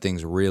May is when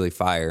things really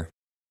fire.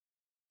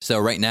 So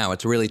right now,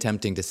 it's really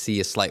tempting to see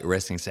a slight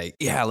risk and say,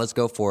 yeah, let's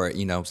go for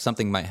it.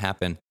 Something might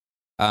happen.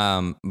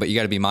 But you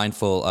got to be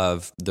mindful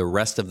of the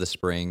rest of the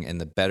spring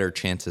and the better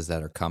chances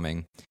that are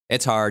coming.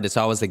 It's hard. It's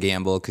always a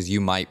gamble because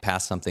you might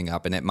pass something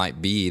up and it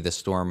might be the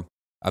storm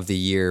of the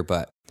year.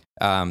 But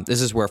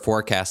this is where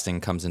forecasting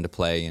comes into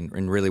play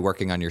and really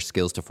working on your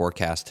skills to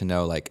forecast to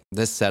know, like,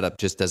 this setup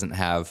just doesn't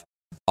have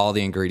all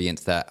the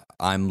ingredients that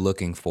I'm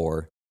looking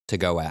for to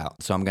go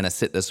out. So I'm going to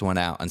sit this one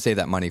out and save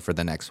that money for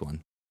the next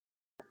one.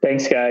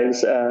 Thanks,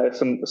 guys.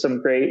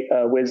 Some great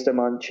wisdom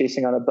on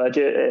chasing on a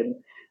budget. And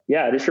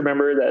yeah, just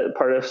remember that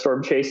part of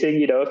storm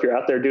chasing, if you're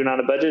out there doing on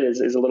a budget is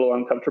a little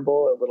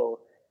uncomfortable,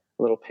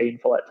 a little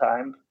painful at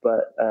times,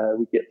 but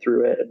we get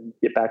through it and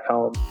get back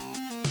home.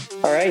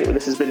 All right. Well,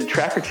 this has been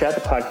Tracker Chat,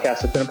 the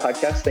podcast within a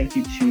podcast. Thank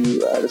you to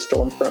the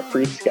Stormfront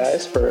Freaks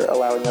guys for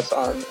allowing us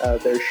on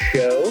their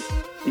show.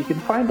 You can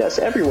find us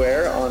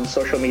everywhere on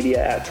social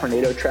media at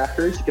Tornado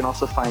Trackers. You can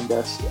also find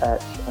us at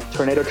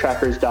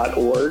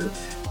tornadotrackers.org.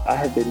 I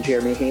have been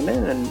Jeremy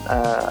Heyman, and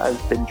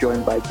I've been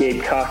joined by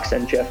Gabe Cox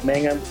and Jeff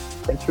Mangum.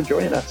 Thanks for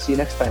joining us. See you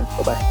next time.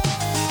 Bye-bye.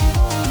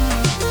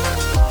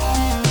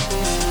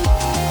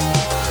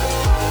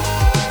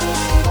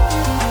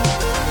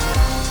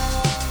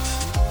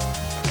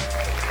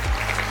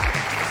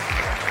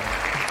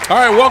 All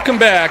right, welcome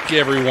back,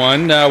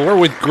 everyone. We're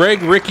with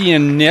Greg, Ricky,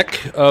 and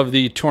Nick of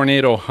the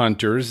Tornado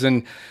Hunters.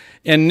 And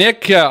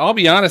Nick, I'll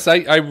be honest,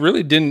 I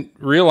really didn't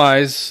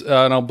realize,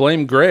 and I'll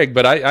blame Greg,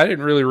 but I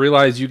didn't really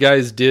realize you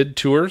guys did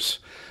tours.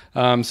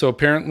 So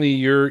apparently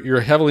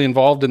you're heavily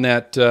involved in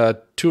that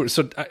tour.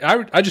 So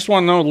I just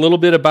want to know a little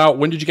bit about,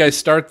 when did you guys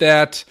start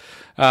that?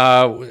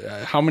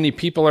 How many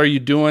people are you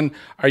doing?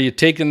 Are you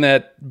taking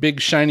that big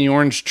shiny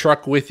orange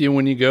truck with you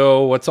when you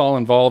go? What's all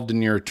involved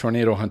in your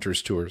Tornado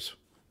Hunters tours?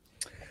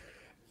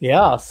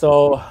 Yeah,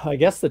 so I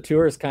guess the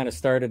tours kind of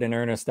started in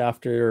earnest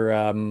after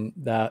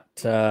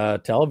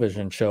that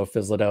television show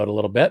fizzled out a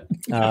little bit.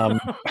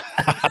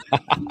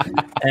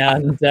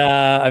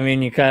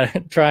 And you kind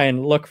of try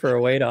and look for a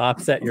way to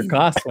offset your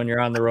costs when you're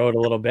on the road a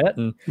little bit,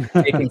 and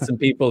taking some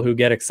people who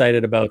get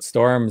excited about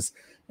storms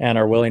and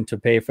are willing to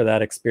pay for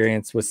that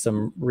experience with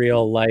some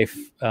real life,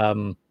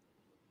 I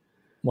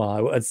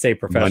would say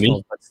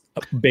professionals,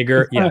 but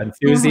bigger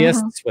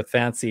enthusiasts with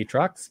fancy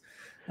trucks.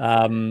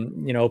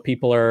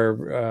 People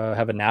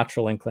have a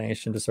natural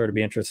inclination to sort of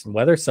be interested in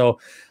weather. So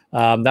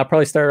that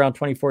probably started around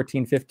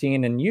 2014,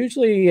 15. And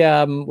usually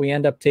we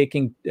end up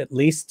taking at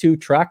least 2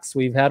 trucks.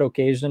 We've had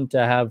occasion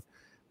to have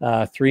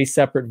 3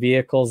 separate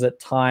vehicles at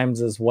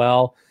times as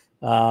well.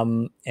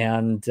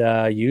 And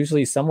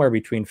usually somewhere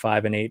between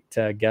 5 and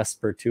 8 guests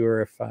per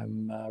tour, if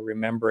I'm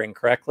remembering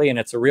correctly. And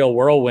it's a real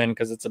whirlwind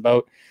because it's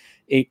about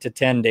 8 to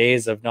 10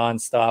 days of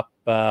nonstop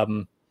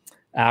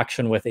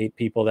action with 8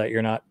 people that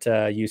you're not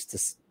used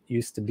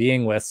to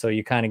being with. So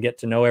you kind of get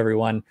to know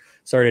everyone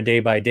sort of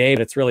day by day.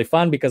 But it's really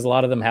fun because a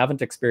lot of them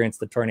haven't experienced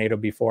the tornado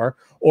before,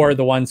 or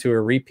the ones who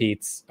are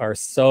repeats are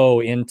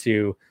so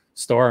into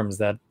storms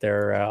that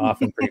they're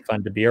often pretty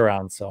fun to be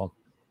around. So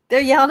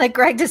they're yelling at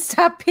Greg to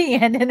stop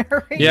peeing in a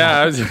hurry. Yeah,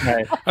 I was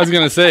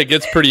going to say, it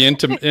gets pretty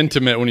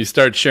intimate when you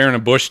start sharing a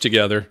bush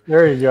together.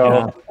 There you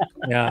go.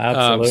 Yeah,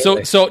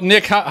 absolutely. So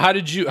Nick, how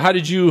did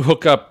you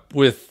hook up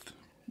with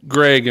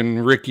Greg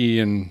and Ricky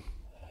and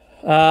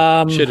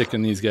Chittick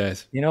and these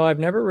guys? I've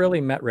never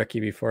really met Ricky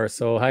before,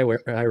 so hi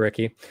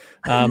Ricky.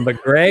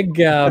 But Greg,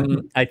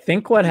 I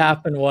think what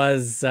happened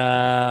was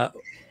I've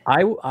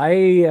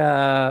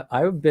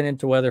been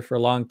into weather for a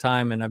long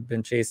time, and I've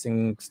been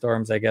chasing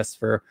storms, I guess,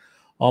 for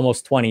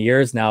almost 20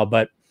 years now.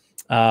 But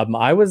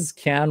I was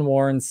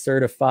CanWarn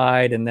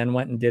certified, and then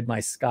went and did my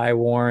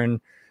Skywarn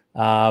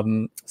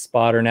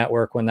spotter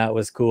network when that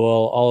was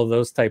cool, all of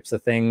those types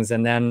of things,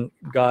 and then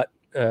got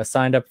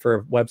signed up for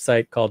a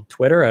website called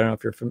Twitter. I don't know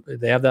if you're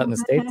they have that in the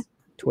States,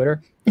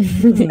 Twitter.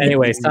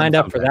 Anyway, signed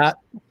up for that.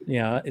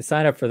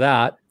 Signed up for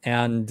that.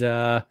 And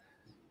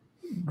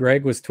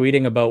Greg was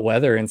tweeting about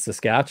weather in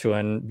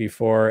Saskatchewan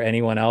before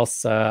anyone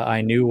else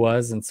I knew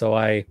was. And so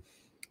I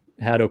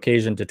had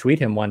occasion to tweet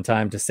him one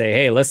time to say,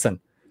 hey, listen,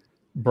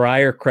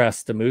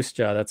 Briarcrest to Moose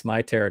Jaw, that's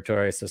my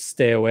territory, so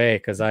stay away,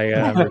 because I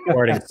am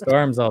reporting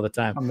storms all the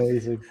time.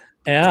 Amazing.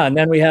 Yeah, and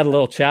then we had a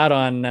little chat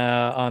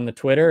on the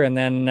Twitter, and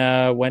then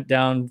went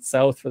down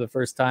south for the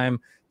first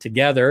time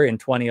together in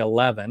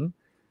 2011,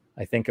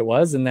 I think it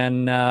was, and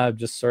then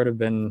just sort of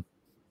been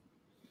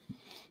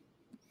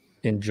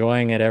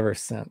enjoying it ever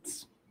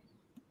since.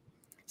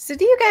 So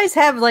do you guys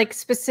have like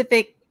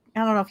specific,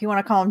 I don't know if you want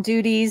to call them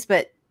duties,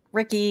 but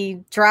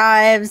Ricky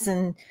drives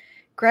and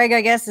Greg,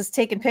 I guess, is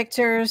taking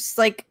pictures.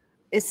 Like,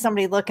 is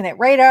somebody looking at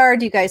radar?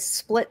 Do you guys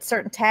split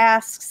certain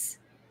tasks?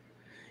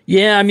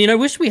 Yeah, I mean, I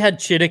wish we had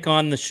Chittick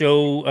on the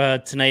show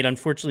tonight.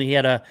 Unfortunately, he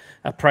had a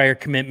prior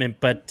commitment,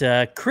 but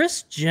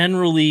Chris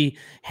generally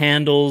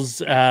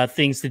handles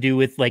things to do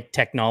with like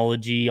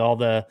technology, all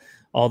the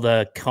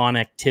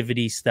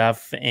connectivity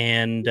stuff,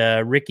 and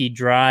Ricky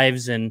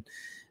drives, and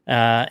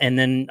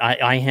then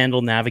I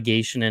handle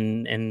navigation,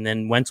 and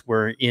then once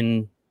we're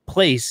in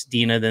place,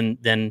 Dina,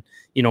 then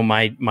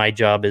my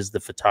job is the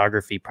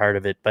photography part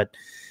of it. But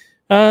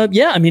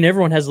I mean,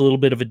 everyone has a little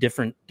bit of a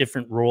different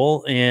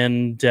role,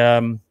 and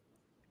there's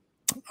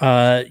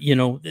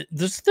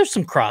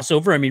some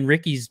crossover. I mean,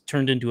 Ricky's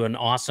turned into an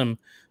awesome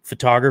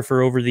photographer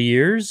over the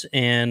years,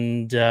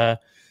 and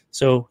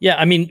so yeah,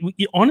 I mean,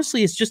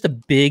 honestly, it's just a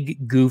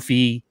big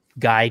goofy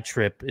guy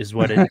trip is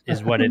what it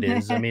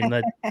is. I mean,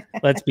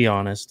 let's be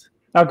honest.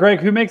 Now, Greg,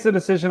 who makes the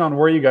decision on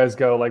where you guys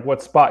go? Like,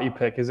 what spot you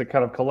pick? Is it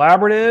kind of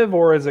collaborative,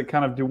 or is it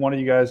kind of, do one of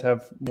you guys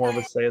have more of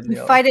a say in the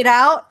other? Fight it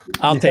out?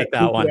 I'll take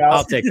that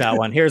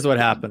one. Here's what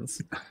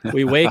happens.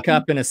 We wake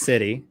up in a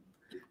city,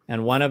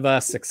 and one of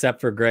us,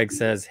 except for Greg,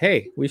 says,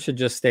 hey, we should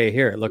just stay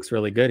here. It looks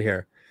really good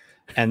here.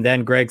 And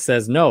then Greg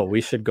says, no, we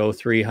should go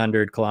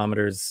 300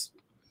 kilometers,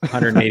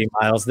 180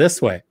 miles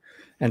this way.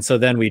 And so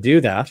then we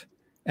do that.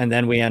 And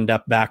then we end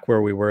up back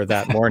where we were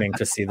that morning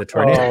to see the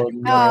tornado.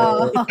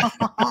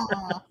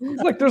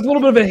 It's like there's a little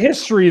bit of a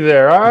history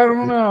there. I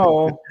don't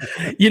know.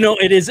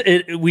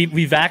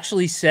 We've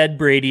actually said,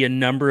 Brady, a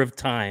number of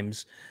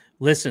times,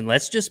 listen,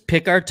 let's just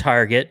pick our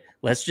target.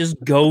 Let's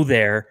just go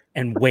there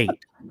and wait.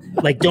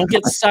 Like, don't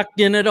get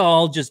sucked in at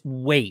all. Just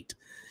wait.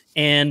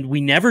 And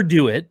we never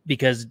do it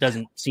because it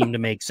doesn't seem to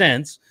make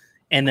sense.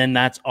 And then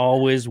that's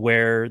always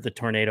where the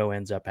tornado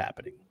ends up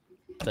happening.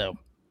 So,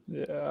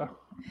 yeah.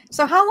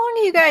 So how long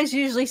do you guys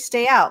usually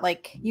stay out?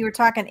 Like, you were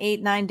talking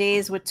 8-9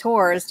 days with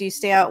tours. Do you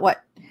stay out,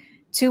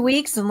 2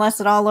 weeks,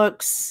 unless it all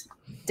looks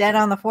dead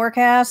on the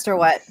forecast, or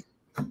what?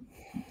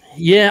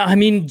 Yeah, I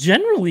mean,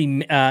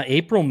 generally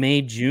April,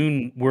 May,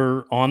 June,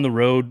 we're on the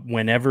road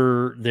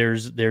whenever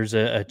there's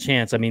a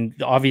chance. I mean,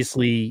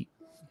 obviously,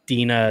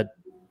 Dina,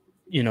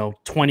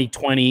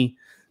 2020,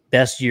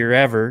 best year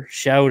ever,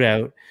 shout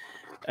out.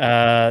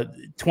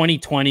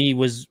 2020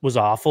 was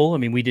awful. I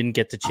mean, we didn't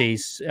get to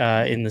chase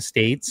in the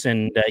States,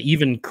 and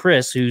even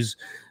Chris, who's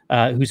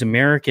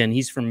American,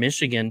 he's from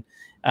Michigan.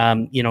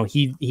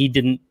 He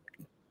didn't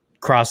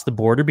cross the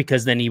border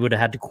because then he would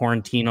have had to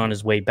quarantine on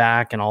his way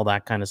back and all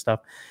that kind of stuff.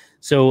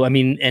 So, I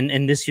mean,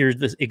 and this year's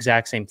the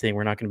exact same thing.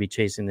 We're not going to be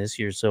chasing this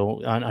year.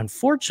 So,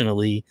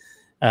 unfortunately,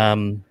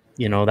 that's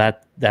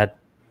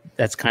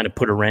kind of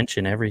put a wrench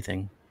in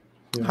everything.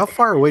 How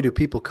far away do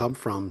people come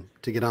from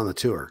to get on the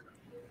tour?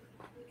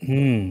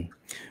 We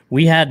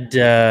had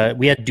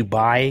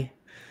Dubai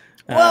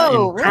in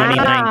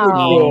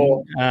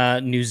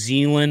 2019, New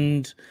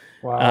Zealand.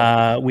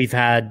 Wow. We've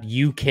had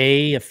UK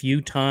a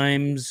few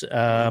times.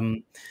 A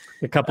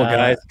couple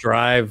guys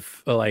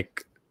drive those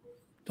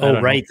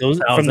from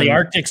the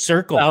Arctic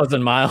Circle,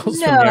 1,000 miles.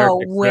 No from the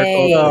Arctic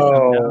way.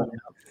 Circle.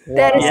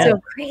 That is so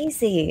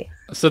crazy.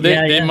 So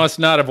they must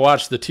not have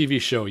watched the TV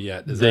show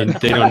yet. They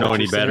don't know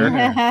any better.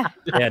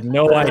 They had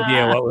no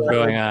idea what was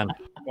going on.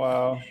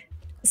 Wow.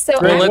 So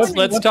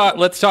let's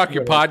talk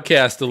your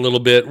podcast a little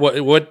bit.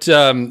 What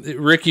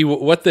Ricky,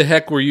 what the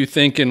heck were you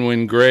thinking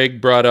when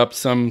Greg brought up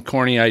some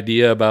corny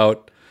idea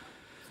about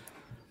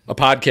a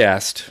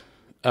podcast?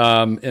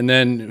 And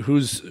then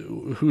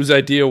whose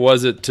idea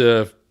was it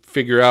to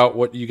figure out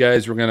what you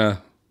guys were going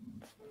to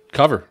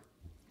cover?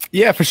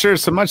 Yeah, for sure.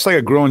 So much like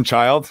a grown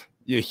child,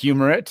 you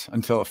humor it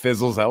until it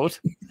fizzles out.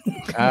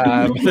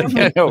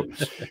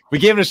 We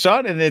gave it a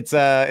shot, and it's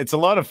a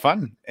lot of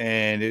fun,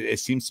 and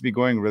it seems to be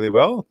going really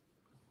well.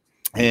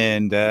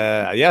 And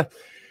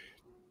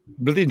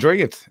really enjoying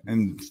it,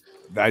 and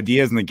the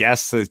ideas and the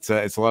guests. It's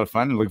a lot of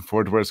fun, and looking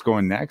forward to where it's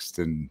going next.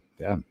 And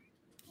yeah,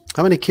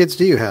 how many kids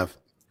do you have?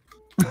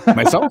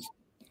 Myself?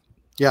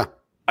 Yeah,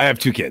 I have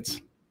 2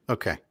 kids.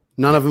 Okay,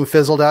 none of them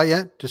fizzled out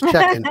yet. Just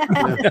checking.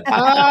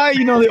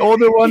 The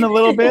older one a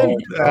little bit.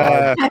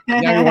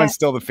 Younger one's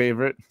still the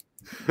favorite.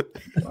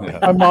 Yeah.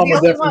 My mom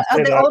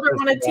the older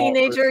one a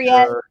teenager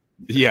yet?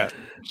 Yeah,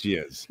 she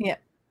is. Yeah.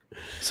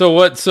 So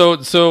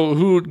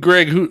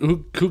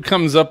who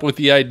comes up with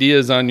the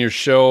ideas on your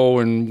show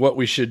and what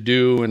we should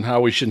do and how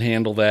we should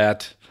handle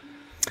that?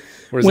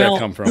 Where does that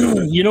come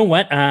from? You know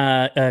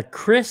what?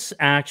 Chris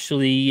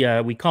actually,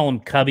 we call him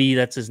Cubby.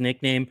 That's his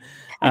nickname.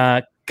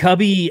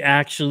 Cubby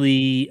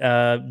actually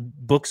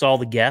books all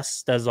the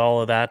guests, does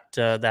all of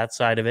that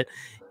side of it.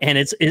 And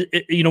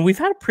we've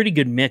had a pretty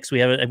good mix. We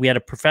had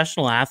a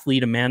professional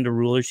athlete, Amanda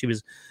Ruler. She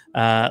was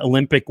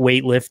Olympic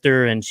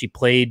weightlifter, and she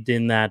played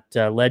in that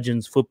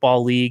Legends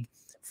Football League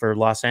for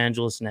Los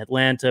Angeles and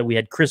Atlanta. We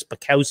had Chris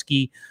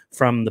Bukowski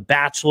from The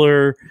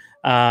Bachelor.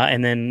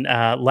 And then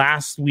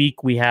last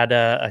week we had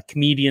a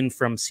comedian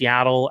from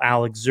Seattle,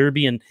 Alex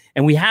Zerbe.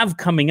 And we have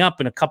coming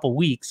up in a couple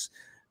weeks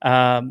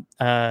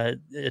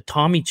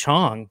Tommy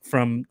Chong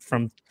from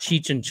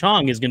Cheech and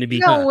Chong is going to be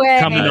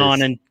coming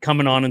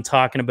on and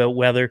talking about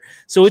weather.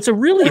 So it's a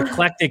really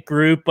eclectic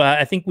group.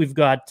 I think we've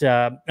got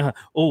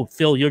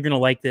Phil, you're going to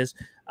like this.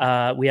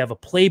 We have a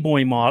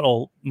Playboy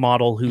model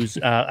who's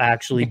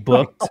actually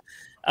booked.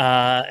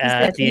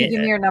 Give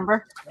me your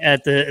number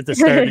at the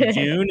start of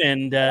June,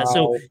 and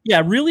so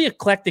really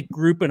eclectic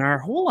group. And our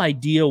whole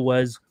idea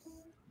was,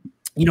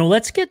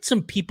 let's get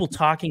some people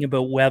talking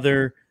about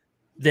weather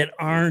that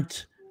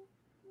aren't,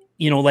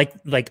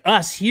 like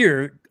us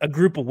here, a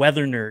group of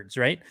weather nerds,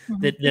 right?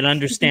 Mm-hmm. That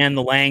understand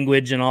the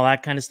language and all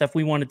that kind of stuff.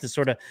 We wanted to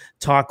sort of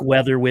talk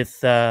weather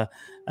with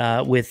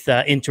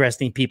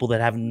interesting people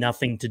that have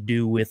nothing to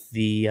do with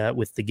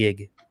the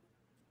gig.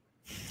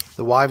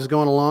 The wives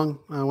going along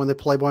when the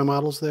Playboy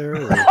models there?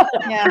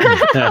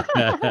 Yeah.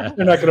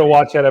 You're not going to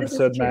watch that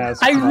episode, Maz.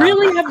 I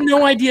really have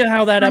no idea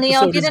how that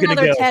episode is going to go. I'll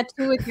get another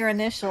tattoo with your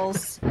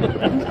initials.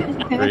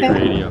 Great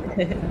radio.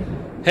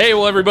 Hey,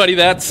 well, everybody,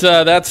 that's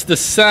the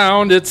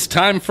sound. It's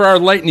time for our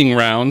lightning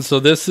round.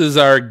 So this is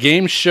our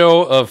game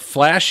show of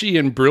flashy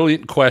and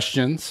brilliant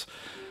questions.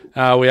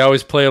 We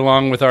always play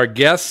along with our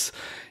guests.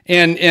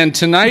 And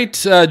tonight,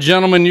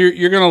 gentlemen,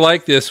 you're going to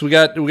like this. We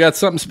got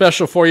something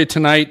special for you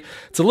tonight.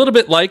 It's a little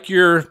bit like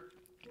your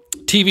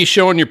TV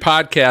show and your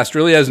podcast.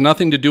 Really has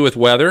nothing to do with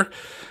weather,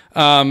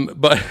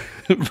 but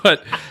we're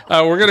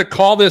going to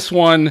call this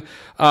one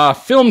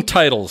film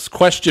titles ?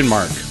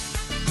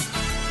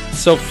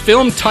 So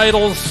film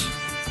titles ?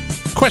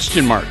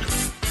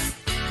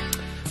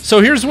 So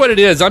here's what it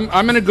is. I'm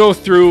going to go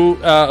through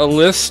a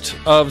list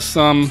of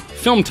some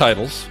film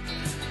titles.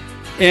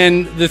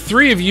 And the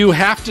three of you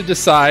have to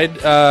decide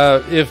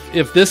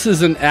if this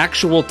is an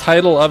actual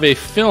title of a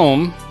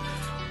film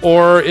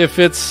or if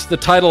it's the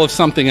title of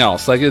something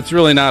else. Like, it's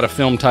really not a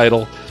film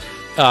title.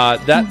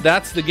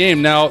 That's the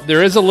game. Now,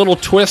 there is a little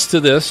twist to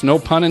this, no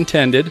pun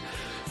intended,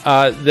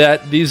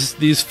 that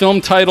these film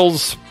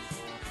titles,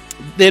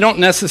 they don't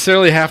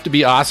necessarily have to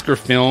be Oscar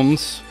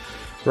films,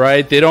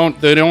 right? They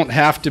don't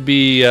have to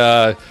be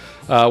what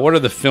are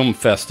the film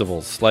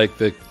festivals? Like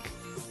the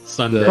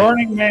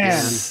Burning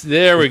Man.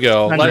 There we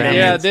go.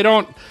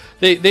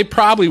 They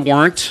probably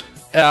weren't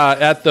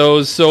at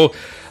those. So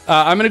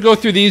I'm going to go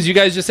through these. You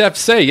guys just have to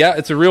say, yeah,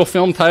 it's a real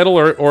film title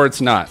or it's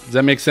not. Does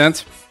that make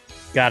sense?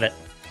 Got it.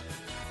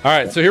 All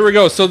right. So here we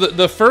go. So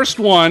the first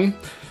one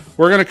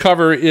we're going to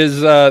cover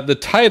is the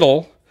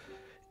title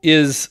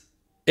is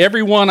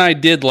Everyone I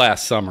Did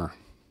Last Summer.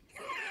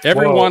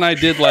 Everyone I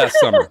Did Last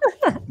Summer.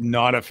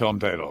 Not a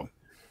film title.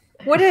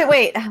 What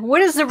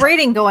is the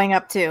rating going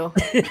up to?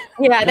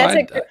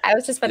 Yeah, I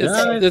was just about to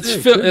say.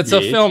 It's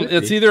a film.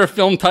 It's either a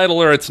film title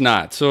or it's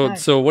not. So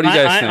what do you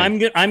guys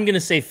think? I'm going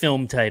to say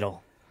film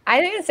title.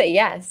 I'm going to say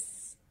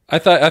yes. I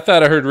thought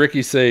I heard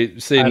Ricky say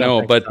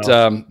no, but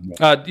so.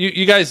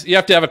 You guys, you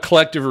have to have a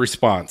collective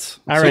response.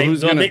 All right,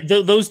 who's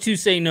those two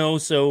say no,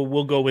 so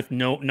we'll go with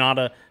no, not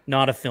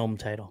a film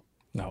title.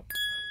 No.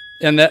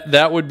 And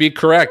that would be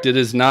correct. It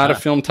is not a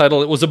film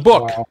title. It was a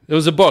book. Wow. It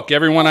was a book.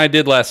 Everyone I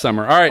Did Last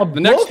Summer. All right,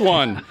 next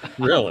one.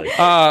 Really?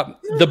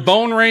 The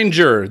Bone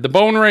Ranger. The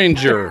Bone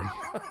Ranger.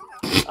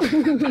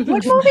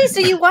 What movies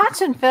are you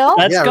watching, Phil?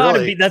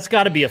 That's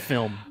got to be a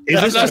film.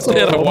 Is this just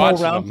a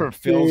round for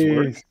Phil's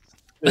work?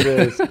 It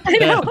is. There you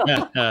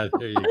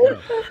go.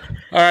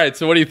 All right,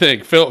 so what do you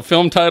think?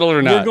 Film title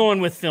or not? We're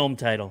going with film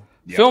title.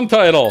 Yep. Film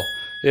title.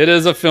 It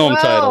is a film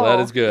title. That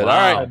is good.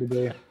 Wow. All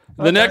right.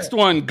 The next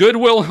one, Good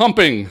Will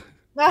Humping.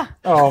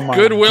 Oh my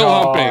Good Will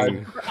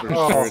God.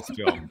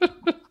 Humping.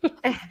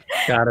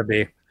 Gotta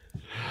be.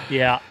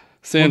 Yeah.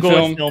 Same we'll go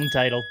film. With film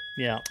title.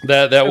 Yeah.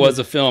 That was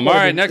a film. All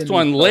right, next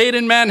one, Laid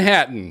in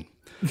Manhattan.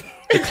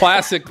 The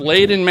classic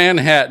Laid in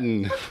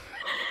Manhattan.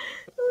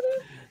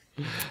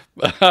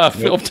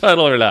 Film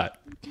title or not?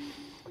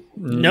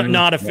 No,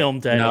 not a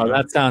film title. No,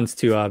 that sounds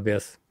too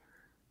obvious.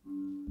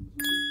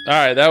 All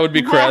right, that would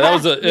be correct. That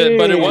was but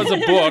it was a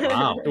book.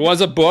 Wow. It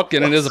was a book,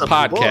 and it is a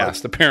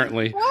podcast,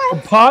 apparently. A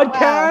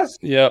podcast?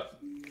 Yep.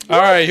 All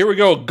right, here we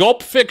go.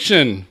 Gulp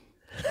Fiction.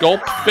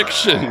 Gulp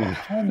Fiction.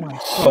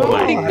 Oh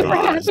my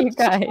God, you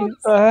guys! What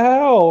the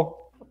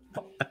hell?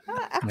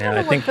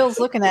 I think Phil's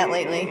looking at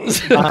lately.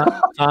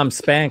 Tom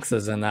Spanks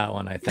is in that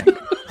one, I think.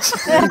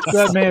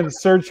 That man's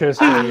search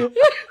history.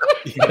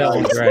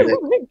 That's right. Oh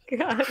my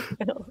God,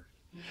 Phil.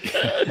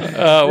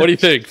 What do you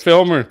think?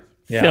 Film or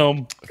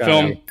film?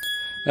 Film.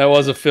 That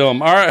was a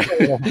film. All right.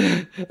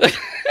 You're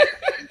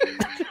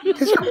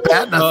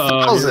batting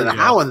 1,000.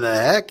 How in the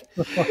heck?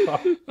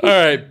 All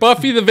right.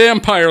 Buffy the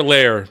Vampire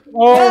Lair.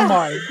 Oh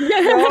my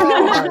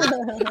God.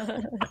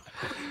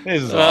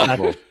 This is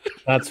awful.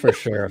 That's for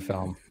sure a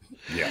film.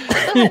 Yeah.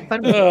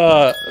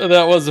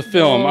 That was a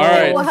film. All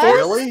right.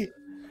 Really?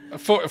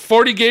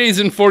 40 Gays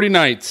and 40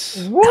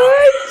 Nights.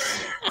 What?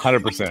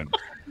 100%.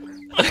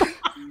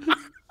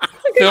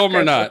 Film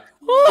or not?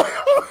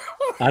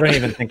 I don't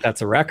even think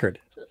that's a record.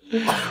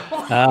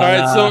 All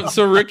right,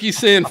 so Ricky's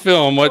saying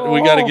film. What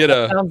we got to get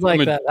a sounds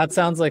like that. That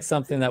sounds like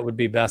something that would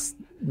be best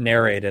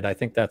narrated. I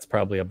think that's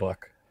probably a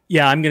book.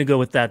 Yeah, I'm going to go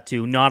with that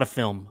too. Not a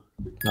film.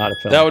 Not a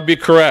film. That would be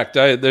correct.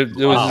 There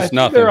was just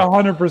nothing. They're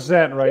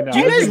 100% right now. Do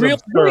you guys really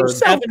absurd.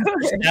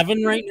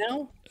 7 right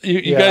now?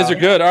 You guys are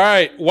good. All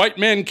right. White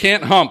men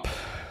can't hump.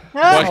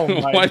 Oh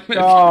my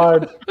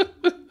God.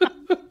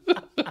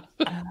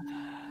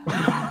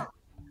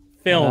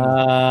 Film.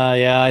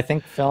 Yeah, I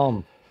think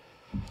film.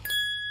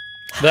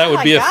 That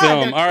would be a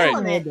film. they're All right.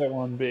 killing it. That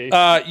one be?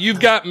 You've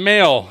got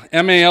Male.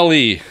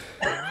 M-A-L-E.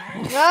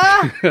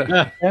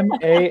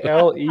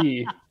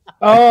 M-A-L-E.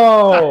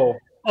 Oh.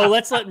 Oh,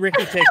 let's let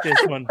Ricky take this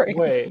one.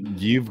 Wait.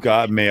 You've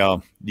got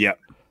mail. Yep.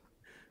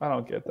 I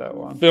don't get that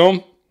one.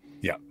 Film?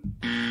 Yep.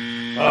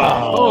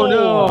 Oh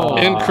no.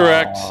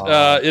 Incorrect.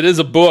 It is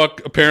a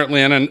book,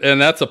 apparently, and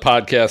that's a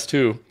podcast,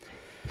 too.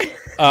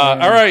 All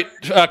right.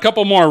 A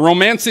couple more.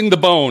 Romancing the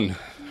Bone.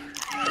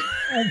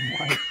 Oh,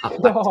 my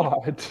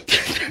God.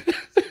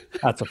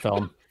 That's a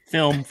film.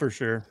 Film for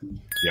sure.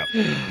 Yep.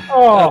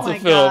 Oh, That's a my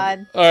film.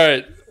 God. All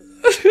right.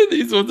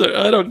 These ones are,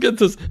 I don't get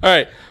this. All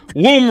right.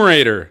 Womb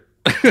Raider.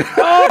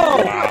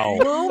 Wow.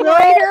 Moon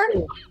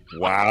Rider?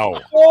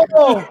 Wow.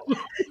 Oh.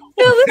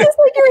 No, this is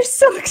like you were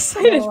so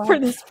excited for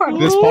this part.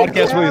 This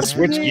podcast really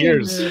switched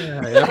gears.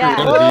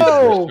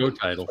 Oh. Show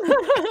title.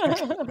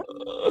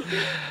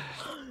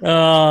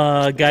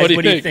 Guys,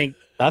 what do you think?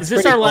 That's Is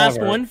this pretty our last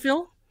clever. one,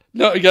 Phil?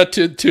 No, you got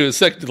two.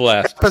 Second to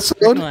last.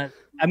 Episode?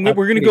 We're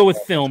going to go with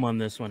film on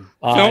this one.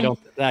 I don't.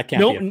 That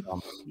can't be a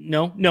film.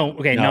 No.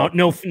 Okay, no,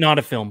 not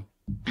a film.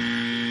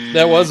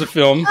 That was a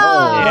film.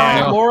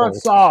 Yeah. Laura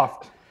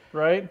Soft,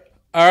 right?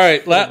 All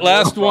right,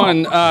 last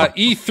one.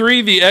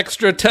 E3, the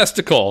extra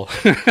testicle.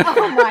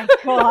 Oh my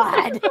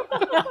God.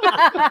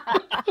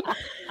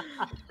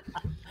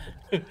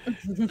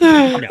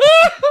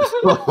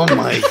 Oh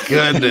my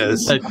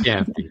goodness. That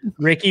can't be.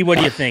 Ricky, what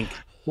do you think?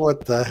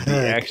 What the The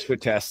heck? extra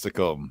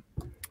testicle.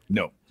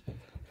 No.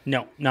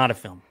 No, not a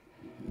film.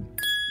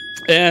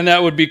 And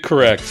that would be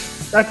correct.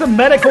 That's a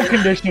medical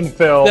condition,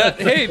 Phil.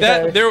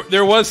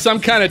 There was some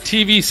kind of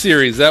TV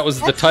series. That was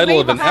the title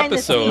of an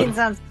episode.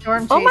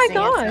 Oh my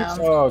gosh.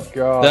 Oh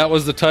God. That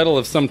was the title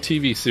of some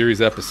TV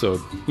series episode.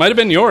 Might have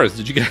been yours.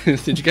 Did you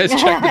guys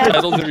check the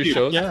titles of your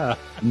shows? Yeah.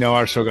 No,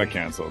 our show got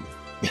canceled.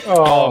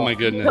 Oh my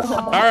goodness.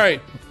 All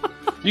right.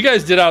 You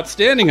guys did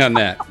outstanding on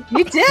that.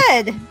 You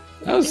did.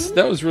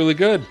 That was really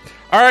good.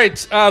 All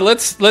right,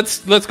 let's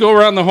go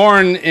around the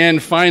horn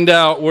and find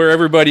out where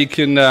everybody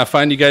can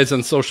find you guys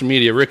on social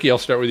media. Ricky, I'll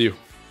start with you.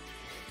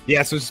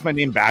 Yeah, so it's just my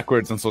name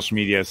backwards on social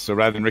media. So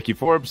rather than Ricky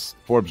Forbes,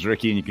 Forbes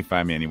Ricky, and you can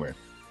find me anywhere.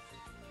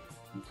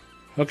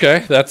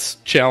 Okay, that's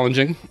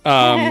challenging.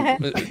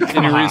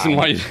 Any reason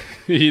why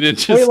you didn't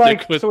just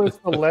stick with? So it's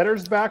the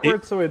letters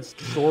backwards. So it's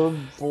Forbes.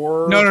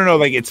 No.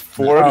 Like it's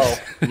Forbes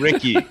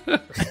Ricky.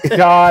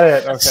 Got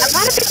it. Okay. A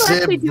lot of people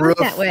actually do it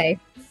that way.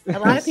 A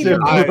lot of people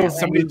do it that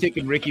Somebody way.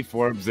 taking Ricky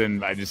Forbes,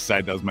 and I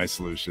decided that was my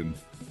solution.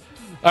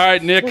 All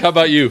right, Nick, how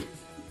about you?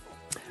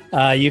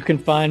 You can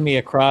find me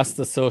across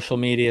the social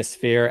media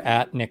sphere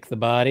at Nick the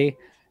Body.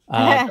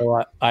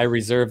 Though I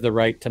reserve the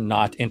right to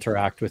not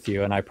interact with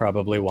you, and I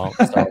probably won't.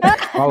 So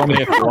follow me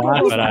if you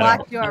want, but I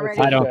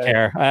don't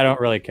care. I don't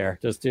really care.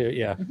 Just do,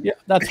 yeah.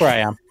 That's where I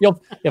am.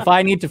 If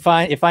I need to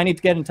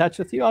get in touch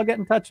with you, I'll get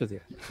in touch with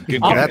you.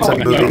 That's a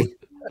movie.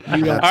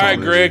 All right,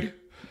 Greg.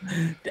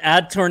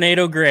 Add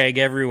Tornado Greg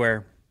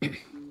everywhere.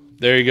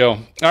 There you go. All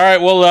right.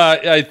 Well,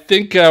 I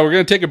think we're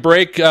going to take a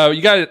break.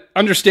 You got to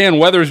understand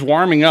weather's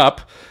warming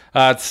up.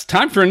 It's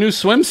time for a new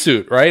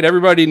swimsuit, right?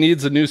 Everybody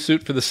needs a new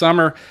suit for the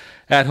summer.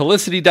 At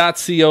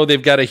Helicity.co,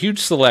 they've got a huge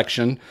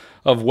selection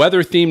of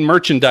weather-themed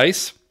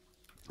merchandise,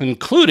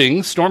 including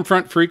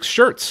Stormfront Freaks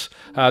shirts.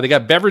 They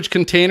got beverage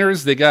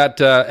containers. They got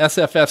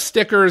SFF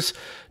stickers.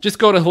 Just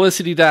go to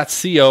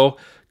Helicity.co,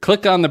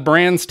 click on the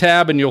brands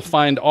tab, and you'll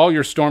find all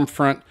your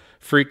Stormfront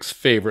Freaks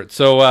favorites.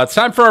 So it's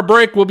time for our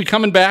break. We'll be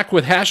coming back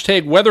with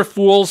hashtag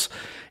WeatherFools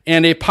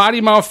and a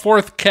potty mouth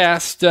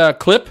forecast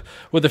clip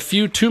with a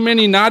few too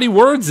many naughty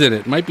words in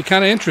it. Might be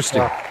kind of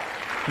interesting.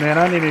 Man,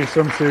 I need a new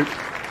swimsuit.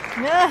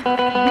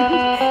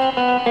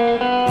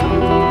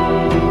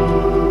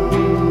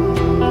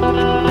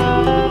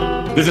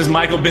 This is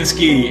Michael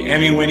Binsky,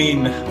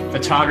 Emmy-winning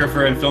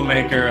photographer and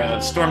filmmaker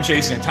of storm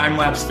chasing and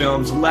time-lapse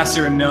films,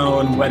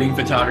 lesser-known wedding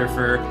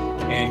photographer,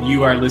 and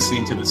you are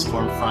listening to the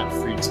Stormfront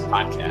Freaks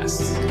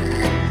podcast.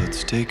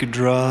 Let's take a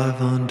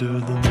drive under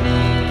the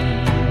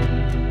moon.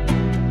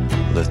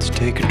 Let's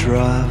take a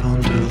drive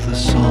under the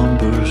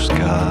somber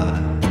sky.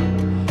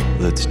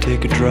 Let's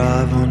take a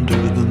drive under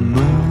the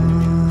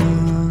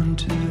moon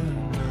tonight.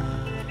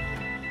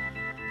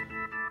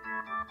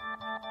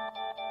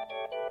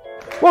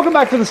 Welcome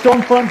back to the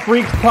Stormfront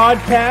Freaks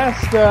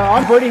podcast.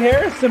 I'm Brady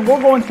Harris, and we're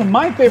going to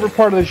my favorite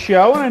part of the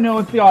show, and I know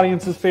it's the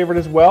audience's favorite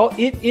as well.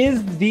 It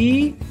is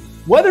the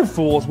Weather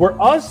Fools, where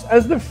us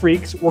as the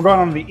freaks, we're going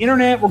on the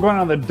internet, we're going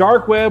on the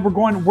dark web, we're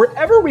going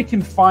wherever we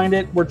can find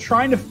it. We're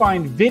trying to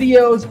find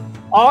videos,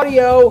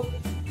 audio,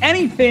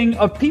 anything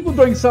of people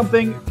doing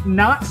something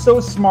not so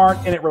smart,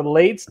 and it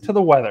relates to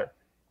the weather.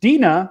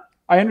 Dina,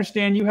 I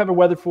understand you have a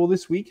weather fool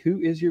this week. Who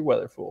is your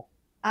weather fool?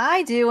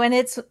 I do, and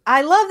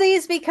I love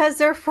these because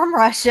they're from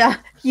Russia.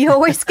 You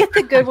always get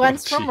the good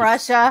ones from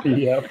Russia.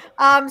 Yep.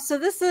 So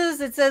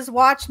it says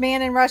watch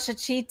man in Russia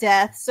cheat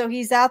death. So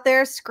he's out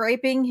there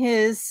scraping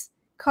his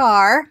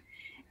car,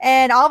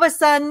 and all of a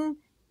sudden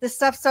the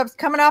stuff stops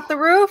coming off the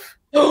roof.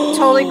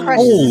 Totally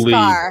crushes his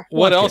car.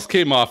 What else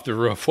came off the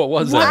roof? What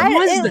was that?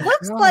 It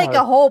looks like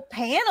a whole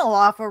panel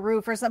off a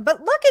roof or something, but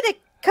look at it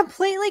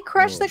completely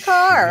crushed the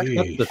car.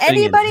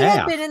 Anybody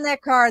had been in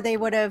that car, they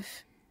would have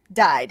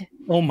died.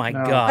 Oh my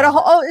God.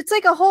 But it's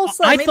like a whole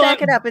slab. Let me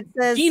back it up. It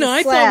says, Gina,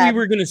 I thought we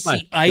were going to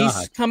see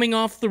ice coming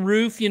off the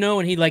roof,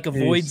 and he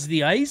avoids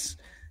the ice.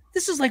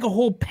 This is like a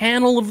whole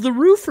panel of the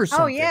roof or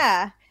something. Oh,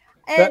 yeah.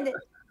 And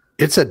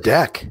it's a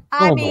deck.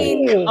 I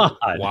mean,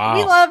 wow.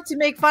 We love to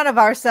make fun of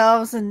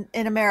ourselves in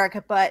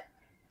America, but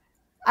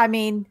I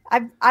mean,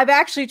 I've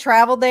actually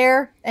traveled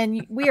there,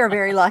 and we are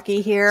very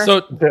lucky here.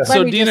 So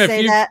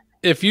Dina,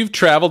 if you've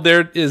traveled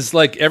there, is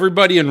like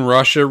everybody in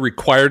Russia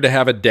required to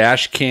have a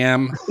dash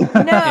cam?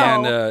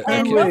 No,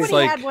 and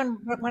nobody had one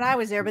when I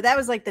was there, but that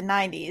was like the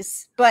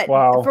 90s. But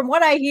from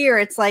what I hear,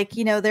 it's like,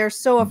 they're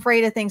so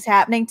afraid of things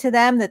happening to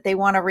them that they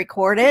want to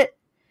record it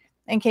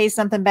in case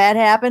something bad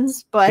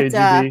happens. But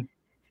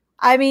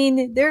I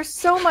mean, there's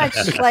so much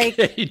like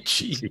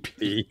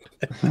KGB.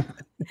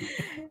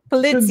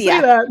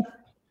 Polizia.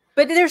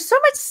 But there's so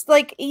much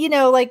like,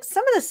 like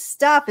some of the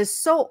stuff is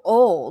so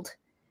old.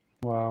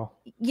 Wow.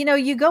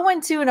 You go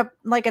into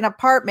an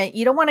apartment,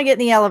 you don't want to get in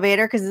the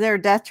elevator because they're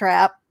a death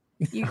trap.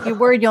 You're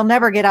worried you'll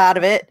never get out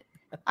of it.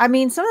 I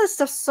mean, some of this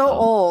stuff's so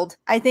old.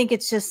 I think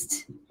it's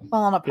just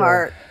falling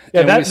apart.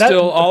 Yeah,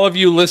 all of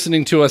you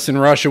listening to us in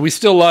Russia, we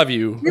still love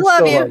you. We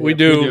love you. We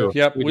do.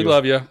 Yep, we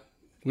love you.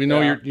 We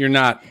know you're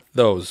not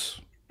those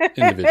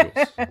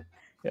individuals.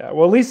 Yeah,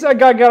 well, at least that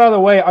guy got out of the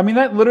way. I mean,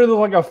 that literally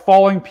looked like a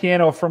falling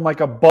piano from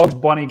like a Bugs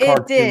Bunny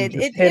cartoon.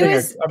 It did.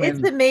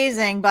 It's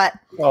amazing, but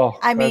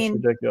I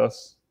mean, that's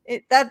ridiculous.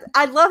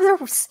 I love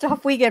the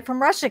stuff we get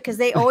from Russia because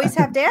they always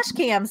have dash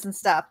cams and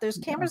stuff. There's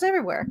cameras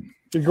everywhere.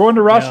 If you're going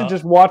to Russia,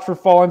 just watch for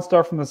falling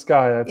stuff from the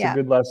sky. That's a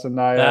good lesson.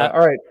 All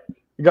right.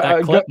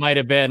 That clip might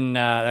have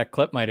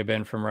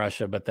been from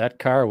Russia, but that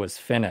car was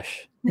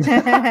Finnish.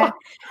 Well,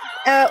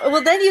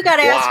 then you got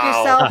to ask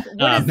yourself,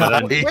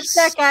 what's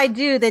that guy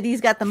do that he's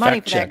got the money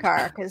for that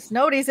car? Because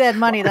nobody's had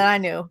money that I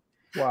knew.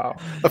 Wow.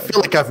 I feel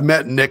like I've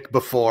met Nick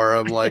before.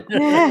 I'm like,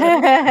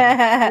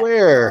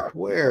 where?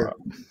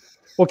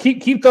 Well,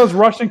 keep those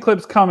Russian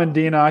clips coming,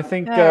 Dina. I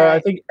think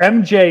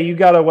MJ, you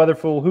got a weather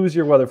fool. Who's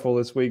your weather fool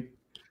this week?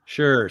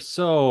 Sure.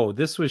 So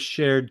this was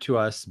shared to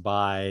us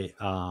by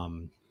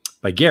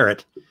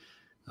Garrett,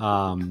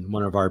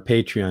 one of our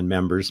Patreon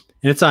members,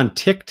 and it's on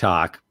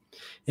TikTok.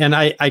 And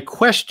I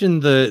question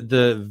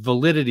the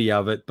validity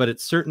of it, but it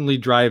certainly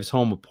drives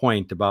home a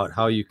point about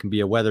how you can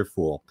be a weather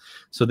fool.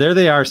 So there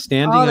they are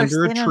standing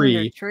under a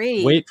tree.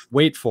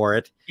 Wait for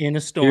it. In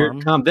a storm.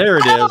 There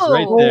it is,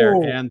 right there.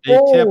 And they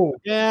tip,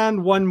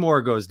 and one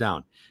more goes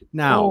down.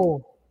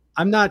 Now,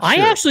 I'm not sure. I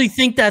actually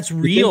think that's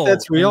real.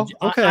 That's real?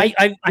 Okay.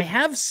 I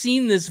have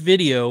seen this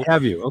video.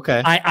 Have you?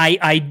 Okay.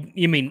 I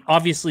mean,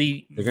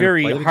 obviously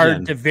very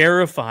hard to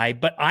verify,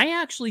 but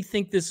I actually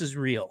think this is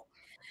real.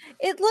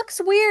 It looks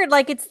weird.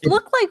 Like it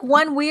looked like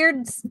one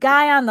weird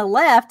guy on the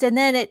left, and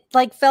then it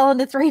like fell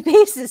into three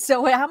pieces.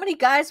 So how many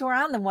guys were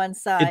on the one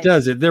side? It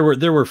does. There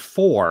were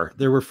four.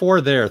 There were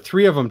four there.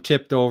 Three of them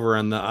tipped over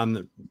on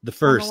the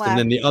first, and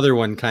then the other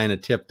one kind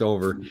of tipped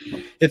over.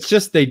 It's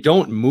just they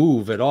don't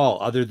move at all,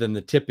 other than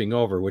the tipping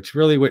over, which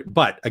really.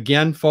 But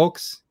again,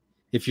 folks,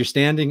 if you're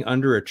standing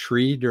under a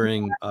tree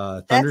during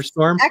a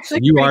thunderstorm,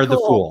 you are the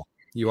fool.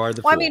 You are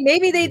the fool. I mean,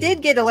 maybe they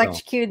did get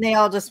electrocuted and they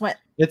all just went.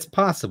 It's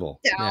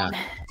possible. Down.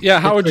 Yeah.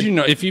 How would you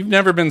know if you've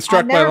never been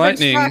struck by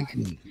lightning?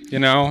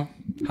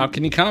 How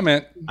can you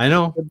comment? I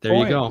know. There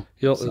you go.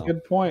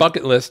 Good point.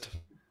 Bucket list.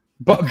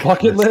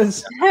 Bucket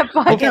list.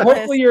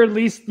 Hopefully you're at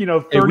least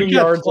 30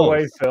 yards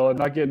away, Phil, and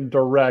not getting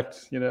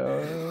direct.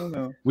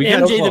 MJ,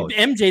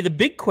 the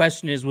big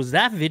question is: was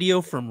that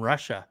video from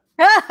Russia?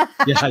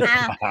 Good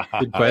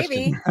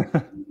question.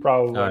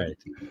 Probably. All right.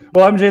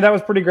 Well, MJ, that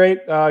was pretty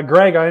great.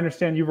 Greg, I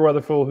understand you're a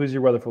weather fool. Who's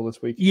your weather fool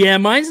this week? Yeah,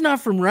 mine's not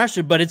from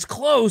Russia, but it's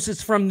close.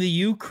 It's from the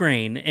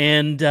Ukraine.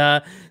 And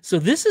so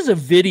this is a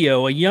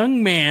video. A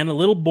young man, a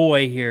little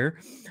boy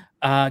here,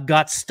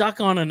 got stuck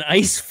on an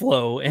ice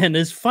floe. And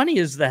as funny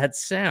as that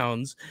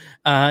sounds,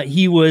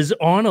 he was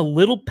on a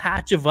little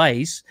patch of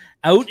ice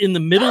out in the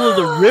middle of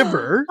the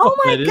river. Oh,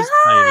 my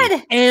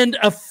God. And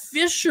a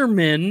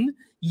fisherman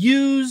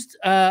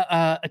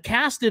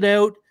cast it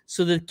out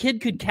so the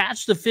kid could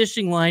catch the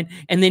fishing line,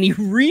 and then he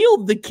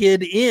reeled the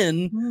kid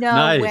in.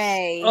 No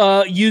way.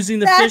 Using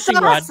the fishing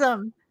rod.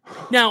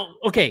 Now,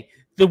 okay,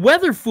 the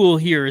weather fool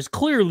here is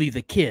clearly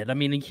the kid. I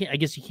mean, I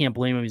guess you can't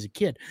blame him. He's a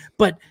kid.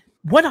 But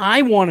what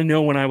I want to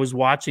know when I was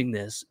watching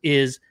this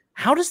is,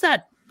 how does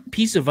that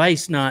piece of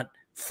ice not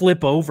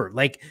flip over?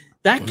 Like,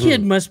 that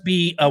kid must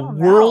be a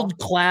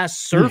world-class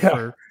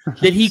surfer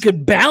that he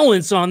could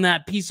balance on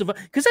that piece of,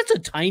 because that's a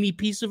tiny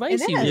piece of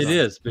ice. It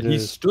is, but he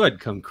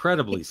stood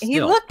incredibly still.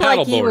 He looked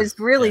like he was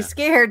really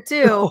scared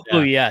too.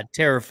 Oh yeah,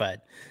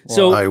 terrified. Well,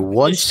 So I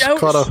once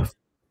caught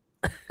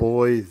a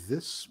boy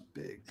this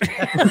big.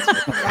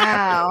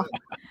 Wow.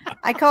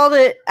 I called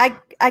it.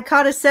 I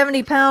caught a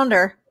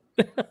 70-pounder.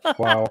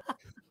 Wow.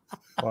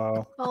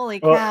 Wow. Holy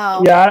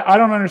cow. Yeah, I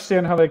don't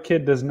understand how that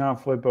kid does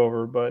not flip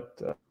over,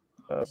 but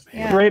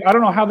great. I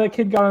don't know how that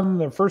kid got in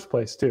the first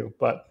place too,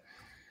 but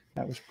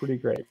that was pretty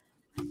great.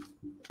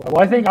 Well,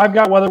 I think I've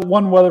got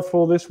one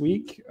weatherful this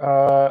week.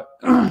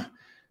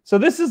 So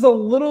this is a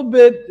little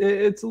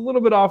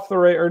bit off the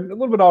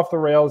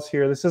rails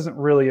here. This isn't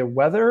really a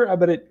weather,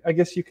 but I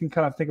guess you can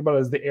kind of think about it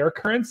as the air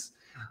currents.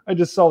 I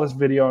just saw this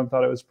video and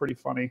thought it was pretty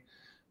funny.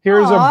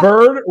 Here's a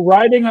bird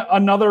riding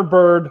another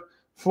bird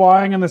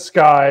flying in the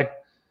sky.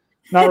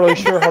 Not really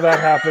sure how that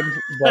happened,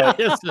 but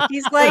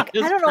he's like,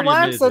 I don't know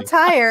why I'm so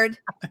tired.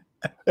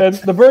 And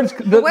the bird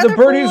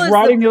who's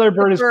riding the other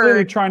bird is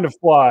clearly trying to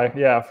fly.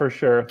 Yeah, for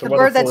sure. The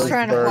bird that's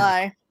trying to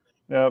fly.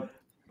 Yep,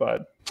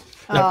 but.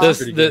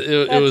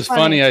 It was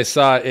funny. I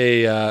saw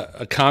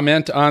a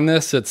comment on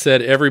this that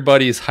said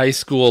everybody's high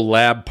school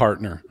lab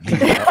partner.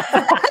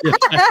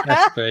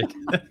 That's great.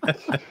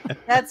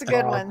 That's a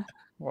good one.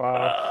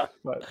 Wow.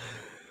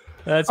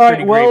 That's all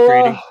pretty great,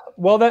 Brady.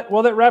 Well,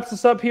 that wraps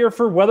us up here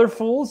for Weather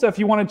Fools. If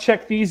you want to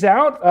check these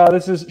out,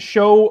 this is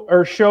show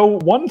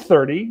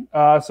 130.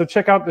 So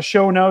check out the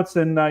show notes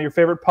in your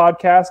favorite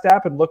podcast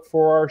app and look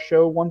for our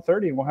show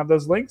 130. And we'll have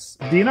those links.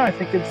 Dina, I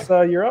think it's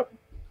you're up.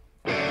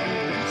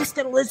 Just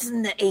gonna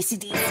listen to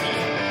AC/DC.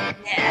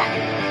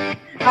 Yeah.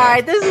 All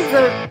right,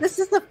 this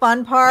is the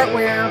fun part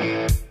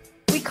where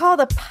we call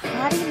the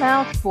potty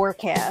mouth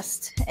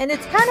forecast, and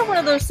it's kind of one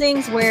of those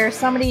things where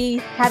somebody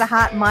had a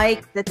hot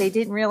mic that they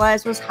didn't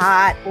realize was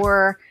hot,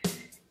 or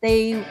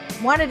they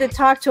wanted to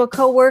talk to a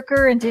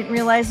coworker and didn't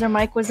realize their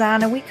mic was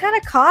on, and we kind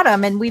of caught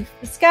them. And we've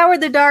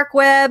scoured the dark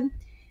web,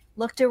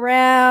 looked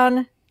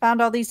around, found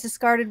all these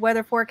discarded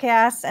weather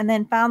forecasts, and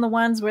then found the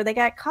ones where they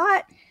got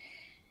caught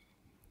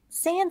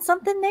saying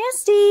something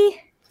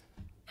nasty.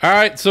 All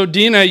right, so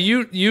Dina,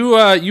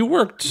 you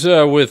worked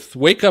with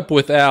Wake Up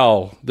with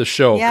Al, the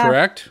show,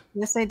 correct?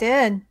 Yes, I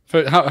did.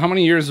 How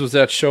many years was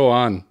that show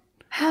on?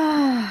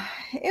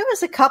 It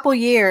was a couple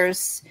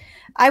years.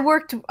 I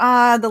worked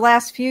the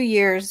last few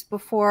years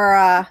before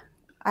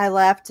I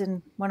left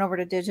and went over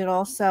to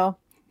digital. So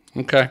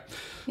okay,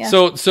 yeah.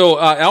 So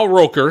Al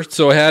Roker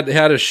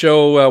had a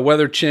show,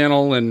 Weather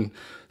Channel, and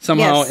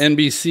somehow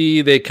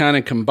NBC, they kind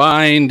of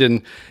combined,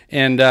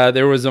 and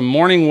there was a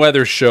morning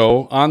weather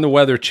show on the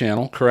Weather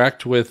Channel,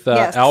 correct, with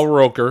Al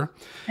Roker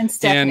and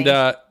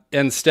Stephanie.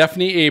 And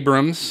Stephanie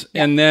Abrams.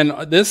 Yep. And then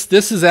this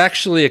is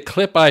actually a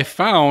clip I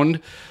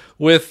found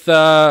with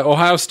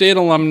Ohio State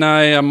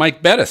alumni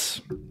Mike Bettis.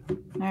 All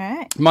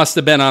right. Must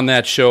have been on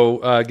that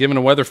show, giving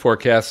a weather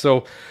forecast.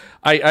 So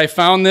I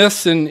found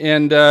this,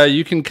 and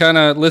you can kind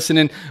of listen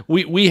in.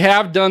 We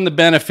have done the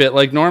benefit.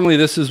 Like normally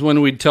this is when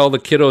we'd tell the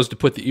kiddos to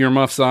put the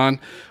earmuffs on.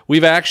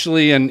 We've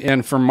actually,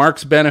 and for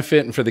Mark's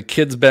benefit and for the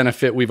kids'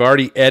 benefit, we've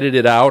already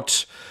edited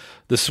out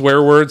the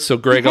swear words. So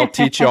Greg, I'll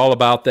teach you all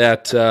about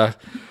that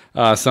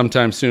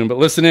sometime soon. But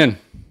listen in.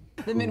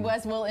 The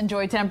Midwest will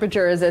enjoy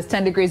temperatures as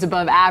 10 degrees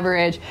above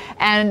average,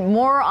 and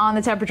more on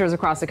the temperatures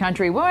across the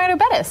country. We're going to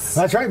Bettis.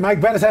 That's right. Mike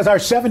Bettis has our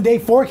 7-day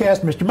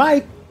forecast. Mr.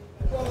 Mike.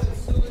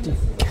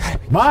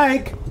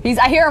 Mike.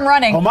 I hear him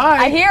running. Oh, Mike.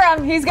 I hear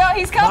him. He's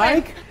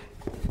coming.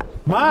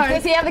 Mike.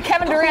 Does he have the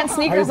Kevin Durant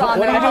sneakers on?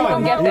 They're going to help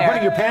him get there. Are you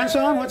putting your pants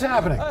on? What's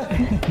happening?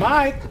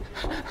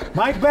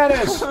 Mike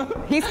Bettis.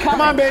 He's coming.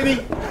 Come on, baby.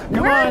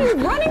 Come Where on. Are you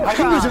running I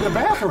think he was in the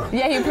bathroom.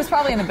 Yeah, he was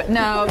probably in the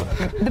No,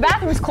 the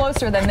bathroom's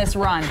closer than this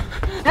run.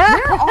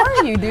 Where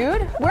are you,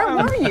 dude? Where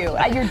were you?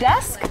 At your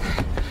desk?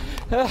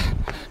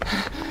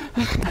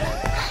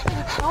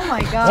 Oh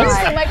my God.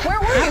 Seriously, Mike, where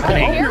were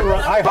you?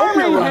 I hope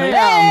you're running.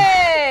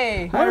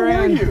 Hey! Where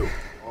were you?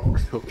 I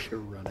hope you're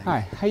running. Hi,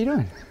 how you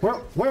doing?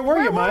 Where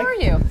were you, Mike? Where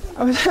were you?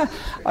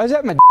 I was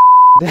at my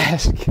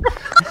desk.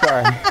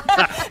 Sorry.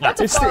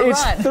 That's a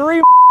it's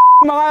 3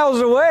 miles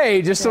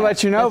away, just to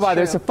let you know about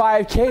it. It's a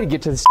 5K to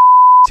get to the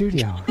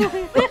studio.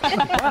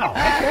 Wow.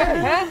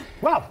 Okay.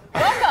 Well,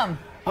 welcome.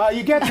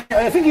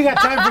 I think you got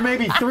time for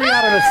maybe 3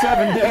 out of the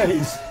 7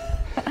 days.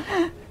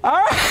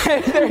 All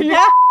right, there you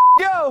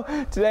go.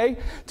 Today,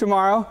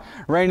 tomorrow,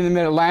 rain in the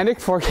mid-Atlantic.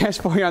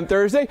 Forecast for you on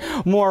Thursday.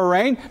 More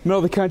rain. Middle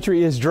of the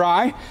country is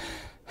dry.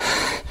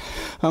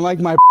 Unlike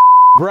my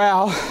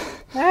brow,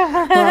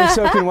 I'm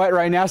soaking wet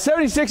right now.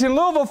 76 in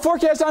Louisville.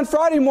 Forecast on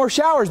Friday, more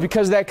showers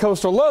because of that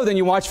coastal low. Then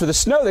you watch for the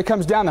snow that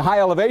comes down the high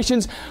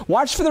elevations.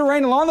 Watch for the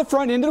rain along the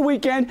front into the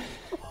weekend,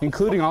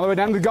 including all the way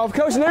down to the Gulf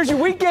Coast. And there's your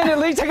weekend at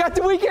least. I got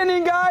the weekend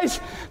in, guys.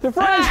 The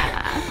friends.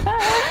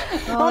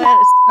 Oh, that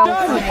is so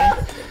funny.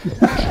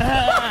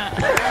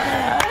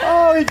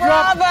 Oh, he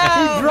dropped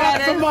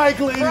the mic,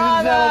 ladies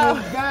and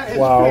gentlemen. That is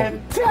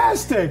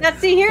fantastic. Now,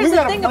 see, here's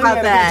the thing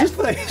about that. Just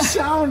play the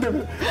sound of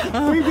it.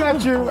 We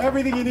got you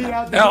everything you need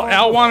out there.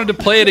 Al wanted to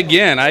play it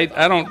again. I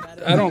don't.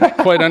 I don't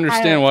quite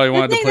understand why he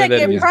wanted to play that. The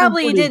thing that you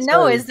probably didn't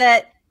know exciting. is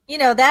that,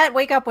 that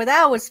Wake Up with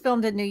Al was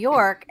filmed in New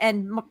York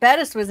and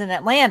Bettis was in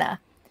Atlanta.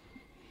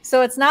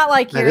 So it's not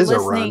like you're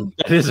listening.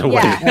 That is a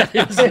way.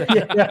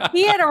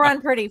 He had to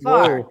run pretty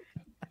far. Whoa.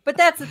 But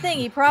that's the thing.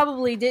 He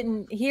probably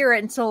didn't hear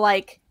it until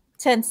like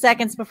 10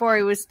 seconds before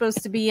he was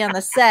supposed to be on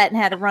the set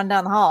and had to run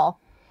down the hall.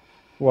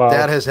 Wow.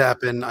 That has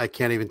happened. I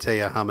can't even tell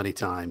you how many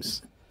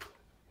times.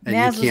 And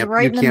Naz was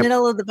right in the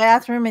middle of the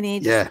bathroom, and he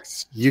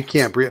just you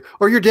can't breathe.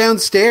 Or you're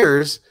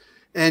downstairs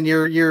and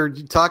you're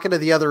talking to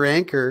the other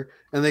anchor,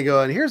 and they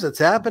go, and here's what's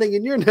happening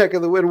in your neck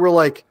of the wind. We're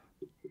like,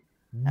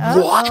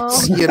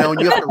 what? And you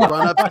have to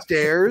run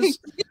upstairs.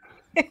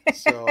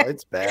 So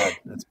it's bad.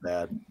 It's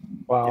bad.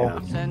 Wow. Yeah.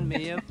 Send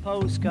me a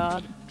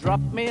postcard, drop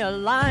me a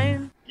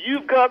line.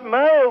 You've got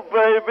mail,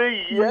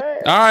 baby.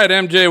 Yeah. All right,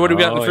 MJ, what do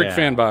we got in the Freak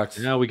Fan Box?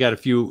 Now we got a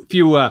few.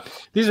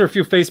 These are a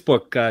few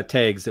Facebook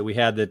tags that we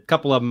had. That a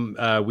couple of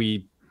them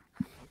we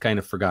kind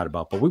of forgot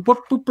about, but we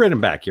bring them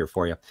back here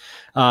for you.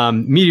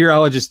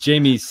 Meteorologist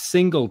Jamie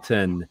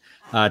Singleton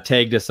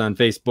tagged us on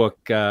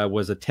Facebook.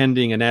 Was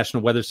attending a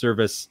National Weather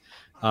Service.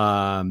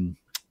 What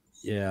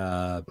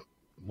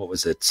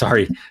was it?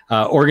 Sorry,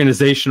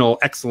 organizational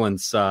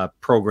excellence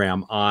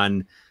program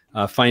on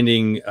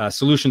finding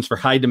solutions for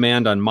high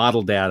demand on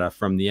model data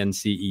from the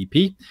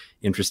NCEP.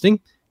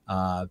 Interesting.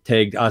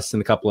 Tagged us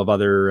and a couple of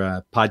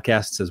other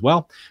podcasts as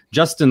well.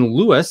 Justin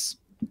Lewis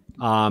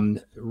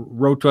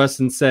wrote to us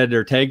and said,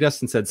 or tagged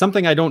us and said,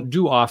 something I don't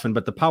do often,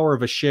 but the power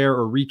of a share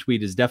or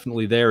retweet is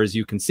definitely there. As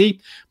you can see,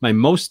 my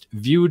most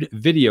viewed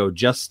video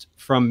just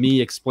from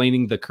me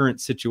explaining the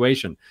current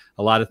situation.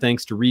 A lot of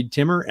thanks to Reed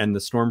Timmer and the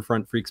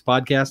Stormfront Freaks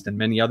podcast and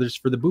many others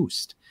for the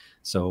boost.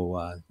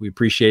 So we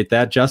appreciate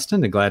that,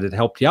 Justin, and glad it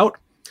helped you out.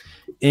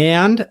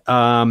 And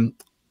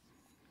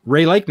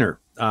Ray Leichner,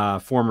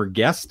 former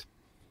guest,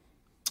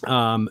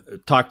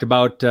 talked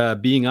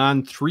about being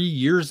on 3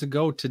 years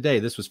ago today.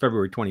 This was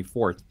February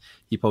 24th.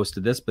 He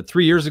posted this, but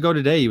 3 years ago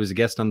today, he was a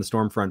guest on the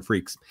Stormfront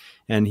Freaks,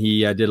 and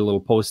he did a little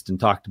post and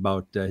talked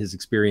about his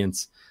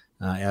experience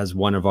as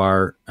one of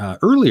our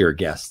earlier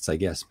guests, I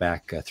guess,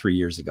 back 3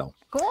 years ago.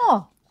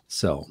 Cool.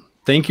 So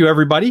thank you,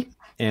 everybody.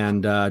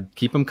 And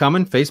keep them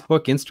coming.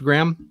 Facebook,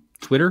 Instagram,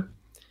 Twitter,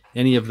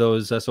 any of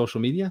those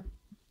social media.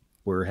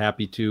 We're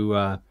happy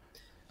to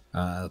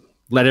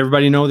let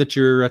everybody know that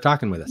you're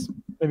talking with us.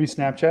 Maybe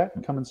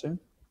Snapchat coming soon.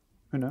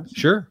 Who knows?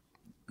 Sure.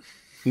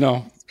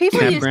 No.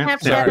 People use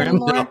Snapchat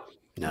anymore.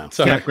 No.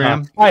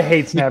 Snapgram. I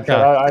hate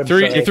Snapchat.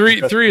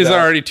 Three is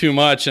already too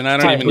much, and I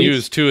don't even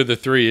use two of the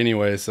three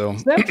anyway. So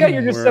Snapchat,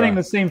 you're just setting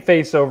the same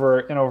face over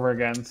and over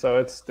again, so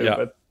it's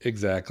stupid. Yeah,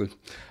 exactly.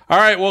 All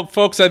right, well,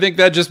 folks, I think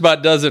that just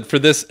about does it for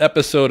this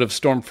episode of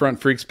Stormfront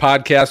Freaks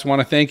podcast. I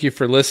want to thank you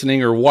for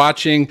listening or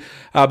watching.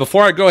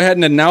 Before I go ahead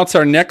and announce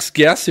our next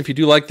guest, if you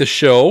do like the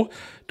show,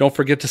 don't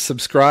forget to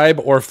subscribe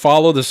or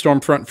follow the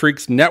Stormfront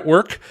Freaks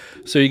Network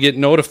so you get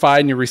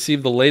notified and you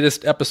receive the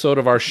latest episode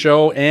of our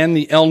show and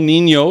the El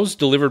Niños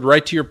delivered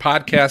right to your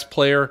podcast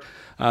player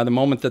the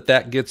moment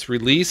that gets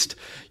released.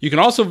 You can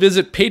also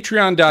visit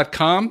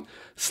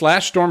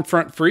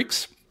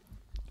patreon.com/StormfrontFreaks.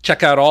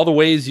 Check out all the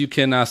ways you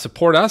can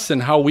support us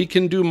and how we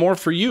can do more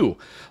for you,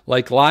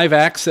 like live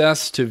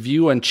access to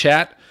view and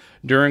chat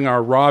during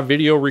our raw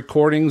video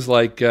recordings.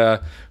 Like, who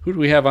do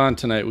we have on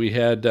tonight? We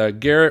had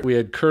Garrett, we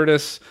had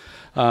Curtis,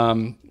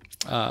 Dan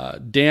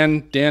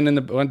in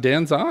the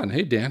Dan's on.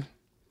 Hey, Dan.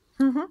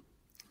 Mm-hmm.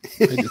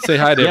 Say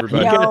hi to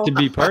everybody. You get to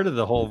be part of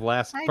the whole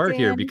last part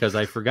here because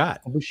I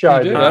forgot.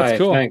 That's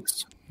cool.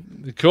 Thanks.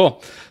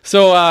 Cool.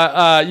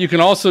 So you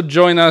can also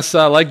join us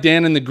like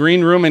Dan in the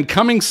green room, and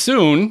coming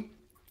soon,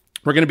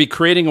 we're going to be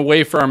creating a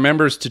way for our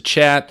members to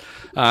chat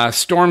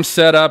storm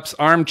setups,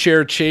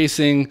 armchair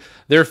chasing,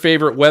 their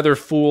favorite weather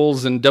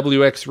fools, and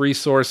WX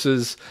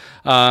resources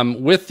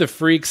with the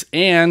freaks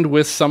and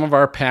with some of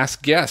our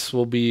past guests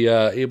we'll be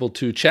able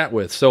to chat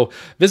with. So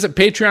visit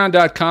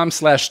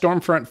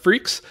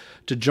patreon.com/StormfrontFreaks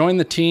to join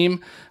the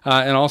team.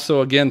 And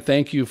also, again,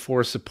 thank you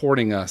for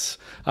supporting us.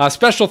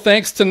 Special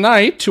thanks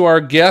tonight to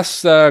our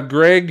guests,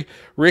 Greg,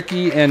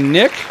 Ricky, and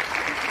Nick.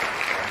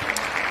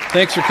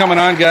 Thanks for coming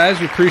on, guys.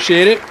 We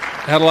appreciate it.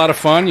 Had a lot of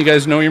fun. You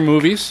guys know your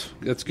movies.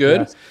 That's good.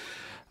 Yes.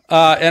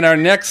 And our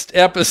next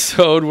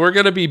episode, we're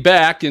going to be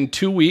back in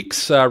 2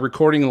 weeks,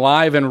 recording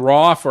live and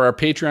raw for our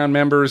Patreon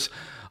members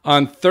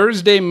on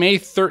Thursday, May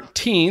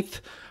 13th.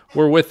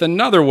 We're with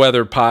another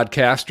weather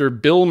podcaster,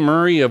 Bill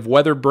Murray of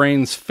Weather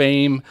Brains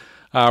fame.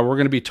 We're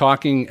going to be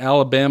talking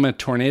Alabama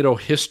tornado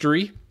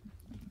history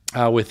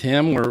with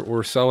him.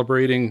 We're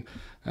celebrating...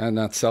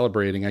 not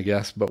celebrating, I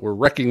guess, but we're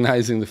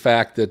recognizing the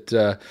fact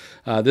that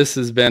this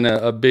has been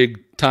a big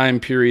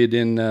time period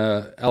in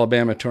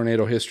Alabama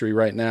tornado history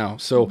right now.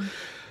 So,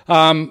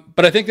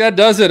 but I think that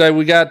does it.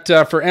 We got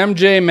for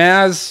MJ,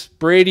 Maz,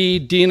 Brady,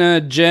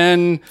 Dina,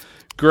 Jen,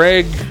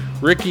 Greg,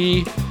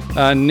 Ricky,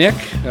 Nick,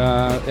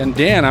 and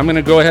Dan. I'm going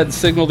to go ahead and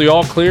signal the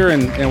all clear,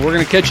 and we're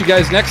going to catch you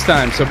guys next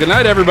time. So good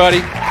night, everybody.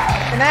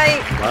 Good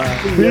night. Bye.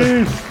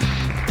 Peace.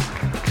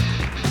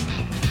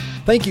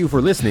 Thank you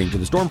for listening to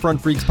the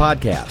Stormfront Freaks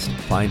podcast.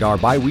 Find our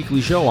bi-weekly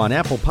show on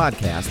Apple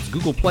Podcasts,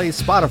 Google Play,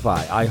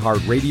 Spotify,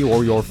 iHeartRadio,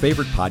 or your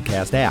favorite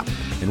podcast app.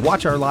 And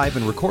watch our live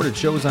and recorded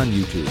shows on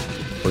YouTube.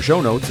 For show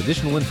notes,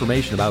 additional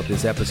information about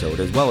this episode,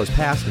 as well as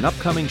past and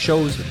upcoming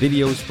shows,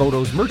 videos,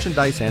 photos,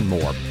 merchandise, and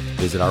more,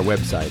 visit our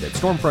website at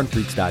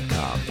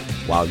stormfrontfreaks.com.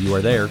 While you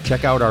are there,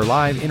 check out our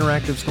live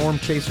interactive storm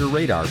chaser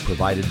radar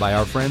provided by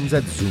our friends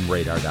at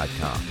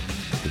zoomradar.com.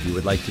 If you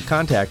would like to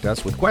contact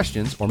us with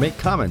questions or make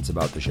comments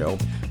about the show,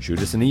 shoot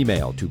us an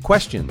email to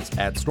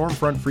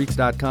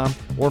questions@stormfrontfreaks.com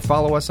or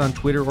follow us on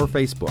Twitter or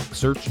Facebook.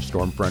 Search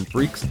Stormfront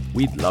Freaks.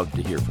 We'd love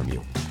to hear from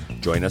you.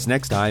 Join us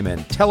next time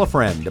and tell a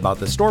friend about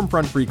the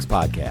Stormfront Freaks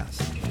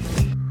podcast.